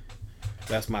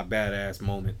 that's my badass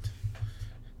moment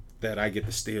that I get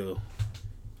to steal.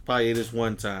 Probably this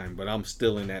one time, but I'm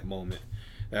still in that moment.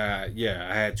 I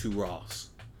had 2 Raws.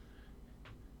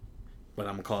 But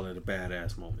I'm going to call it a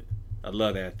badass moment. I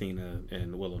love that Athena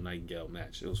and the Willow Nightingale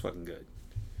match. It was fucking good.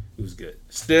 It was good.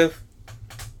 Stiff.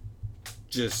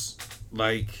 Just,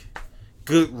 like,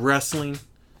 good wrestling.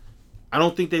 I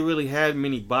don't think they really had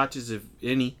many botches, if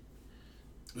any.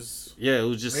 It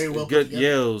was just well good.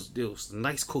 It was a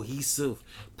nice, cohesive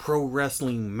pro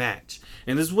wrestling match.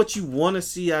 And this is what you want to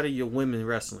see out of your women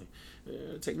wrestling.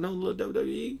 Take no little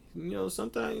WWE.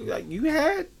 Sometimes, like, you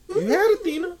had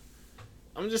Athena.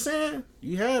 I'm just saying,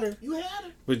 you had her.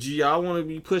 But y'all want to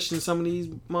be pushing some of these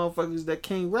motherfuckers that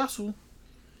can't wrestle.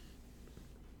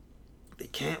 They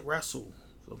can't wrestle.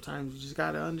 Sometimes you just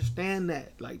gotta understand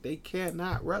that. Like, they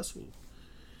cannot wrestle.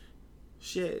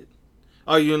 Shit.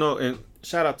 Oh, and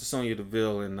shout out to Sonya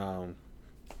Deville and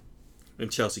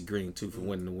Chelsea Green too for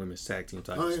winning the women's tag team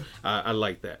titles. Oh, yeah. I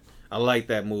like that. I like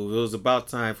that move. It was about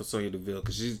time for Sonya Deville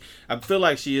because I feel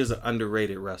like she is an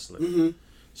underrated wrestler. Mm-hmm.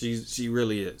 She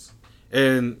really is.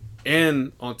 And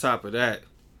on top of that,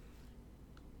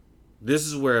 this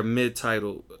is where a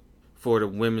mid-title for the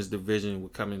women's division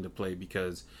would come into play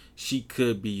because she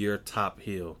could be your top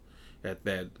heel at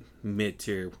that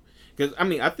mid-tier. Because,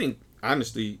 I think,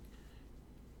 honestly,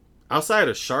 outside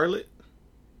of Charlotte,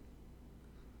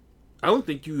 I don't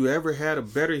think you ever had a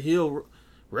better heel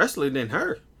wrestler than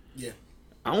her. Yeah.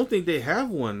 I don't think they have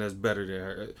one that's better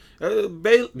than her.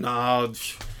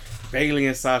 Bayley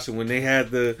and Sasha when they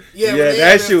had the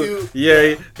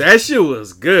that shit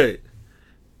was good.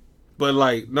 But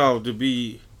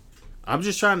I'm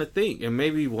just trying to think, and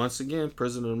maybe once again,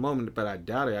 present of the moment, but I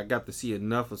doubt it. I got to see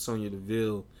enough of Sonya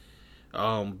Deville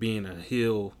being a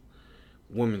heel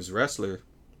women's wrestler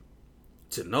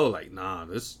to know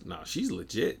she's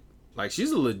legit. Like,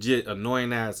 she's a legit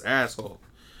annoying ass asshole.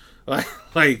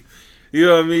 Like you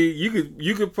know what I mean?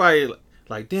 You could probably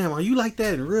like, damn, are you like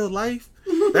that in real life?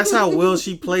 That's how well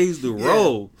she plays the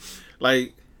role.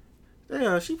 Like,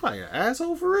 damn, she probably an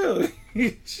asshole for real.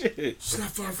 Shit. She's not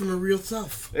far from her real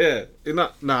self. Yeah.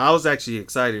 I was actually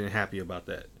excited and happy about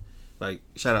that. Like,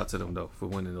 shout out to them though for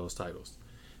winning those titles.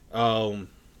 You're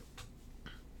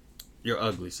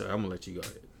ugly, sir. I'm gonna let you go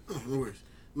ahead. Oh, no worries.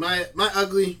 My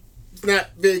ugly, it's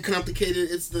not very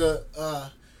complicated. It's the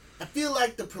I feel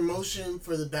like the promotion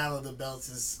for the Battle of the Belts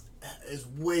is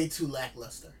way too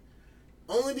lackluster.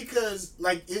 Only because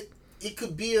it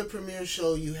could be a premiere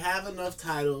show. You have enough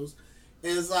titles,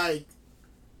 and it's like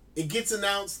it gets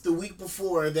announced the week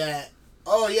before that.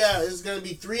 Oh yeah, it's gonna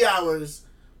be 3 hours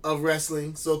of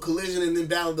wrestling. So Collision and then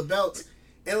Battle of the Belts,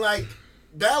 and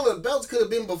Battle of the Belts could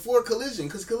have been before Collision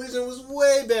because Collision was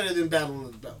way better than Battle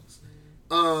of the Belts.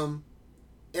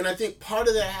 And I think part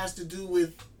of that has to do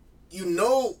with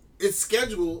it's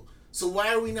scheduled. So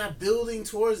why are we not building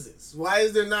towards this? Why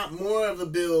is there not more of a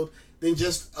build than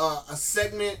just a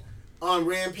segment on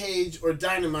Rampage or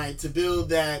Dynamite to build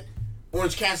that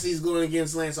Orange Cassidy's going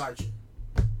against Lance Archer?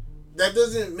 That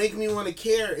doesn't make me want to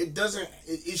care. It doesn't.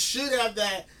 It should have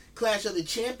that Clash of the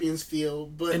Champions feel,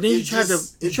 but and then you try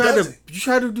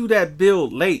to do that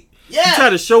build late. Yeah. You try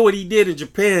to show what he did in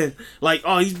Japan, like,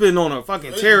 oh, he's been on a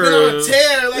fucking tear. He's been on a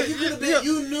tear. Like, you could have been.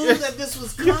 You knew that this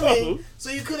was coming, so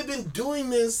you could have been doing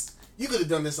this. You could have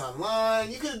done this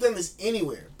online. You could have done this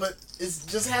anywhere, but it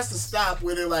just has to stop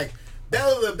where they're like,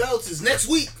 Battle of the Belts is next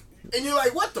week, and you're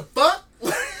like, what the fuck?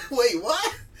 Wait,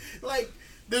 what? Like,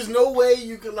 There's no way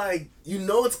you could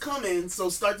it's coming, so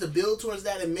start to build towards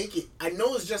that and make it. I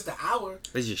know it's just an hour.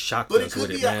 They just shocked us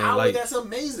with it, man. But it could be an hour that's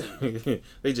amazing.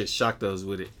 They just shocked us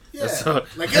with it. Yeah. So,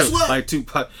 guess what? Like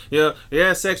Tupac.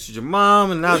 Yeah, sex with your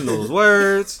mom and not those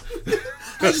words.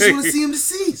 I just want to see him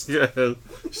deceased. Yeah.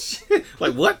 Shit.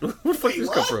 Like what? Where the fuck did this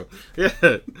come from?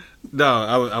 Yeah.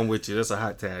 No, I'm with you. That's a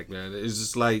hot tag, man. It's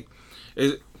just like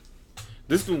this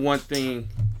is the one thing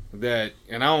that,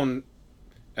 and I don't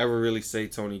ever really say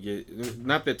Tony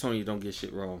not that Tony don't get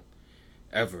shit wrong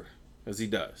ever, as he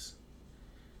does,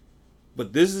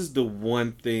 but this is the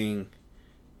one thing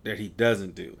that he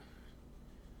doesn't do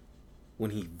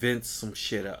when he vents some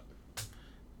shit up.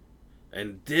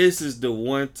 And this is the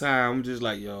one time I'm just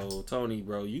like, yo, Tony,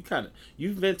 bro, you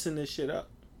venting this shit up,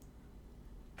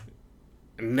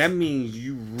 and that means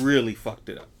you really fucked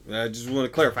it up. I just want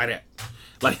to clarify that.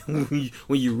 Like, when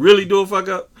you really do a fuck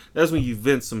up, that's when you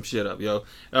vent some shit up, yo.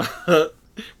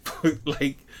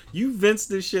 Like, you vent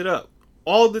this shit up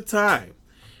all the time.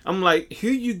 I'm like,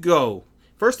 here you go.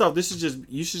 First off, you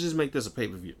should just make this a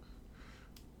pay-per-view.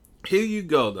 Here you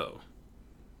go, though.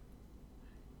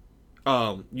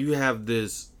 You have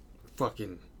this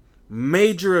fucking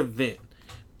major event,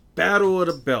 Battle of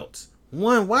the Belts.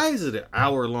 Why is it an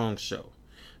hour-long show?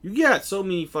 You got so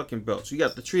many fucking belts. You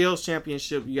got the Trios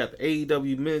Championship. You got the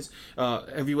AEW Men's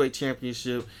Heavyweight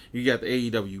Championship. You got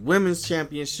the AEW Women's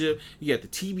Championship. You got the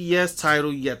TBS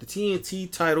title. You got the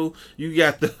TNT title. You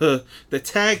got the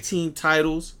tag team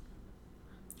titles.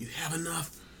 You have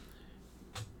enough.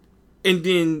 And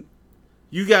then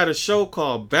you got a show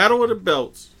called Battle of the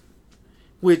Belts,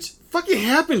 which fucking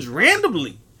happens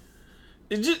randomly.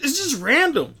 It's just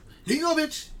random. Here you go,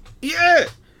 bitch. Yeah.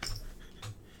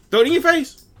 Throw it in your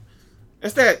face.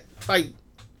 That's that, like,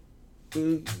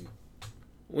 when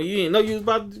you didn't know you was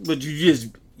about to, but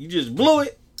you just blew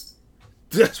it.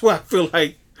 That's why I feel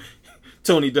like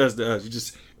Tony does to us. You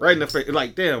just right in the face.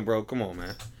 Like, damn, bro, come on,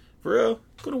 man. For real?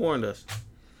 Could have warned us.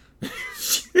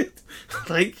 Shit.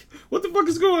 Like, what the fuck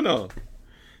is going on?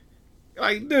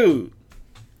 Like, dude,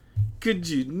 could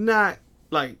you not,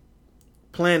 like,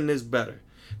 plan this better?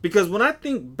 Because when I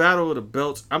think Battle of the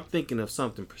Belts, I'm thinking of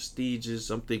something prestigious.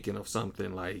 I'm thinking of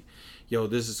something like, yo,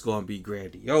 this is going to be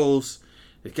grandiose.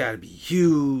 It got to be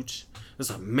huge. It's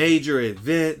a major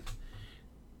event.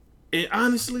 And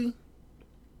honestly,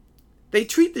 they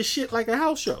treat this shit like a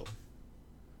house show.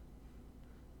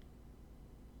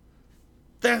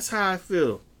 That's how I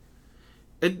feel.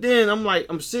 And then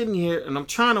I'm sitting here and I'm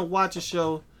trying to watch a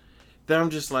show that I'm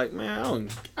just like, man,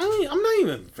 I'm not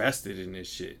even invested in this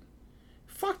shit.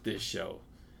 Fuck this show.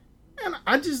 And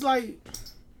I just like,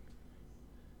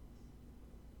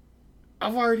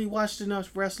 I've already watched enough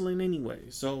wrestling anyway,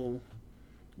 so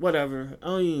whatever. I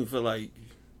don't even feel like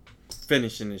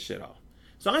finishing this shit off.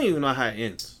 So I don't even know how it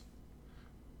ends.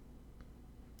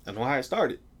 I know how it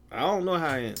started. I don't know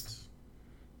how it ends.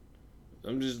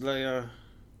 I'm just like,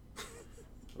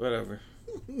 whatever.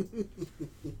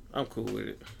 I'm cool with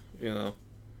it, you know.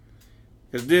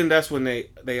 Because then that's when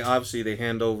they obviously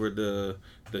hand over the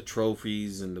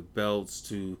trophies and the belts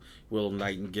to Will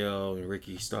Nightingale and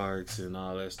Ricky Starks and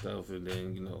all that stuff. And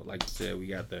then, you know, like you said, we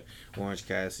got the Orange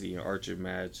Cassidy and Archer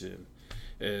match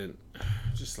and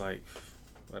just like,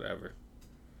 whatever.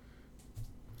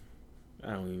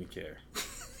 I don't even care.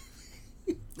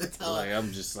 That's how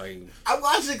I'm just like, I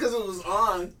watched it because it was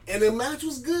on and the match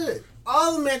was good.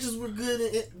 All the matches were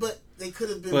good, but they could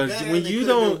have been better. When you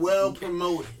don't been well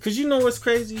promoted, because you know what's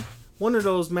crazy? One of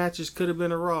those matches could have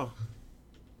been a Raw.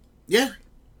 Yeah,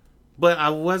 but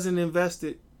I wasn't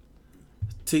invested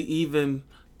to even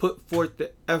put forth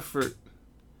the effort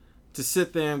to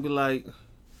sit there and be like,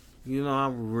 you know,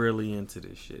 I'm really into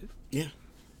this shit. Yeah.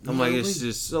 I'm like, it's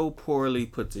just so poorly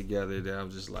put together that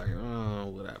I'm just like, oh,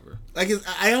 whatever. Like,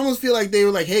 I almost feel like they were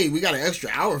like, hey, we got an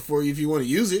extra hour for you if you want to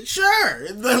use it.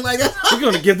 Sure. Like, we're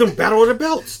going to give them Battle of the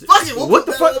Belts. Fuck it. What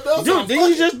the fuck? Dude, didn't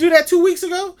you just do that 2 weeks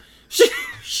ago?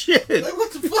 Shit. Like,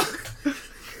 what the fuck?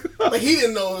 Like, he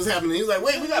didn't know what was happening. He was like,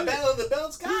 wait, we got Battle of the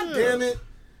Belts? God damn it.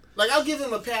 Like, I'll give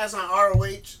him a pass on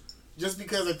ROH just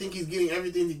because I think he's getting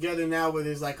everything together now where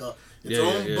there's like its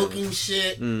own booking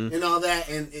shit and all that,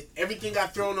 and everything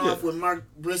got thrown off with Mark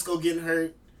Briscoe getting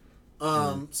hurt.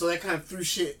 So that kind of threw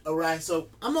shit awry. So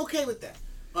I'm okay with that.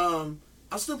 I'll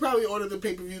still probably order the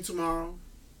pay-per-view tomorrow.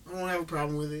 I won't have a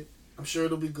problem with it. I'm sure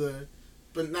it'll be good.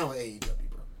 But not with AEW,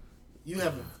 bro. You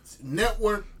have a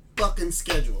network fucking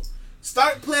schedule.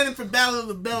 Start planning for Battle of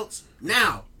the Belts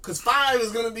now. Because 5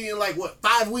 is going to be in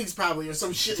 5 weeks probably or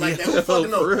some shit like that. Who fucking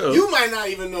knows? You might not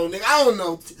even know, nigga. I don't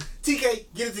know. TK,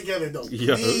 get it together, though.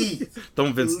 Yo, Please.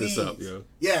 don't vince this up, yo.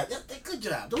 Yeah, good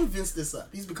job. Don't vince this up.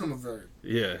 He's become a verb.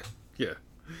 Yeah.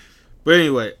 But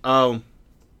anyway, man,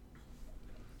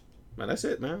 that's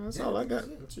it, man. That's all I got.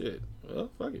 Shit. Well,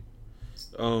 fuck it.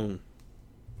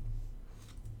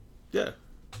 Yeah.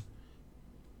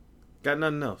 Got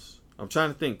nothing else. I'm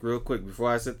trying to think real quick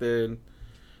before I sit there and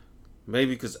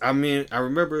maybe because I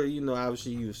remember,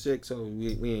 obviously you were sick, so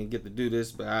we didn't get to do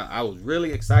this, but I was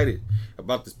really excited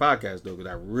about this podcast though,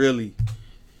 because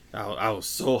I was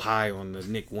so high on the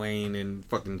Nick Wayne and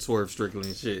fucking Swerve Strickland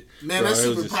and shit. Man, that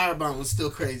Super Power Bomb was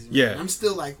still crazy. Man. Yeah. I'm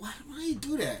still like, why you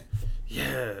do that?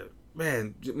 Yeah,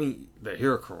 man. I mean, the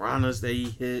Hurricanranas that he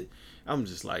hit, I'm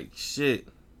just like, shit.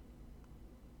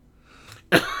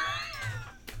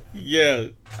 Yeah,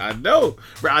 I know.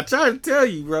 Bro, I tried to tell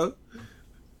you, bro.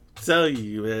 Tell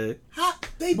you, man. How?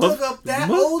 They dug up that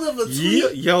old of a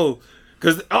tweet? Yo,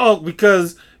 because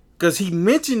he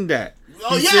mentioned that.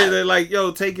 Oh, he said that, like,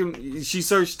 yo, she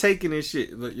searched taking and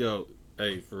shit. But, yo,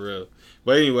 hey, for real.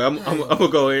 But anyway, I'm gonna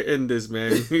go ahead and end this,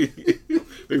 man.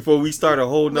 Before we start a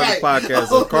whole nother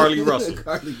podcast of Carly Russell.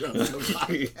 Carly Russell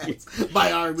podcast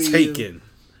by R.B. Taken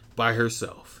by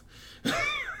herself.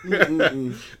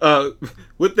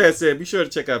 With that said, be sure to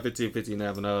check out 1515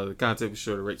 Avenue. The content, be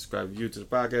sure to rate, subscribe, review to the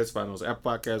podcast. Find those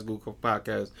Apple Podcasts, Google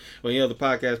Podcasts, or any other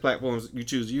podcast platforms you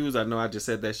choose to use. I know I just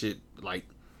said that shit like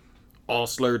all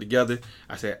slurred together.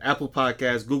 I said Apple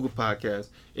Podcasts, Google Podcasts.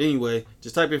 Anyway,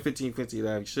 just type in 1515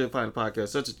 Avenue. You should find a podcast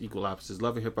such as Equal Opposites,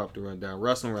 Love and Hip Hop, The Rundown,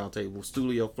 Wrestling Roundtable,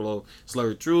 Studio Flow,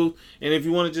 Slurred Truth. And if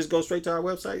you want to just go straight to our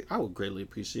website, I would greatly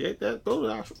appreciate that. Go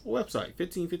to our website,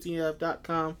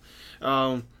 1515av.com.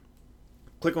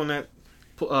 Click on that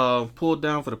pull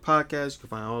down for the podcast. You can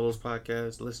find all those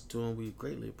podcasts. Listen to them. We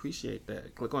greatly appreciate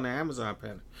that. Click on the Amazon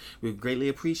banner. We greatly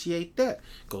appreciate that.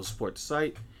 Go support the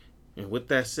site. And with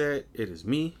that said, it is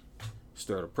me,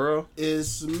 Sterldapearl.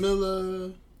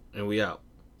 ItzMilla. And we out.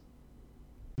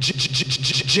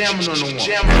 Jamming on the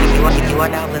one. You are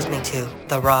now listening to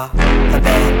The Raw, The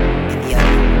Bad,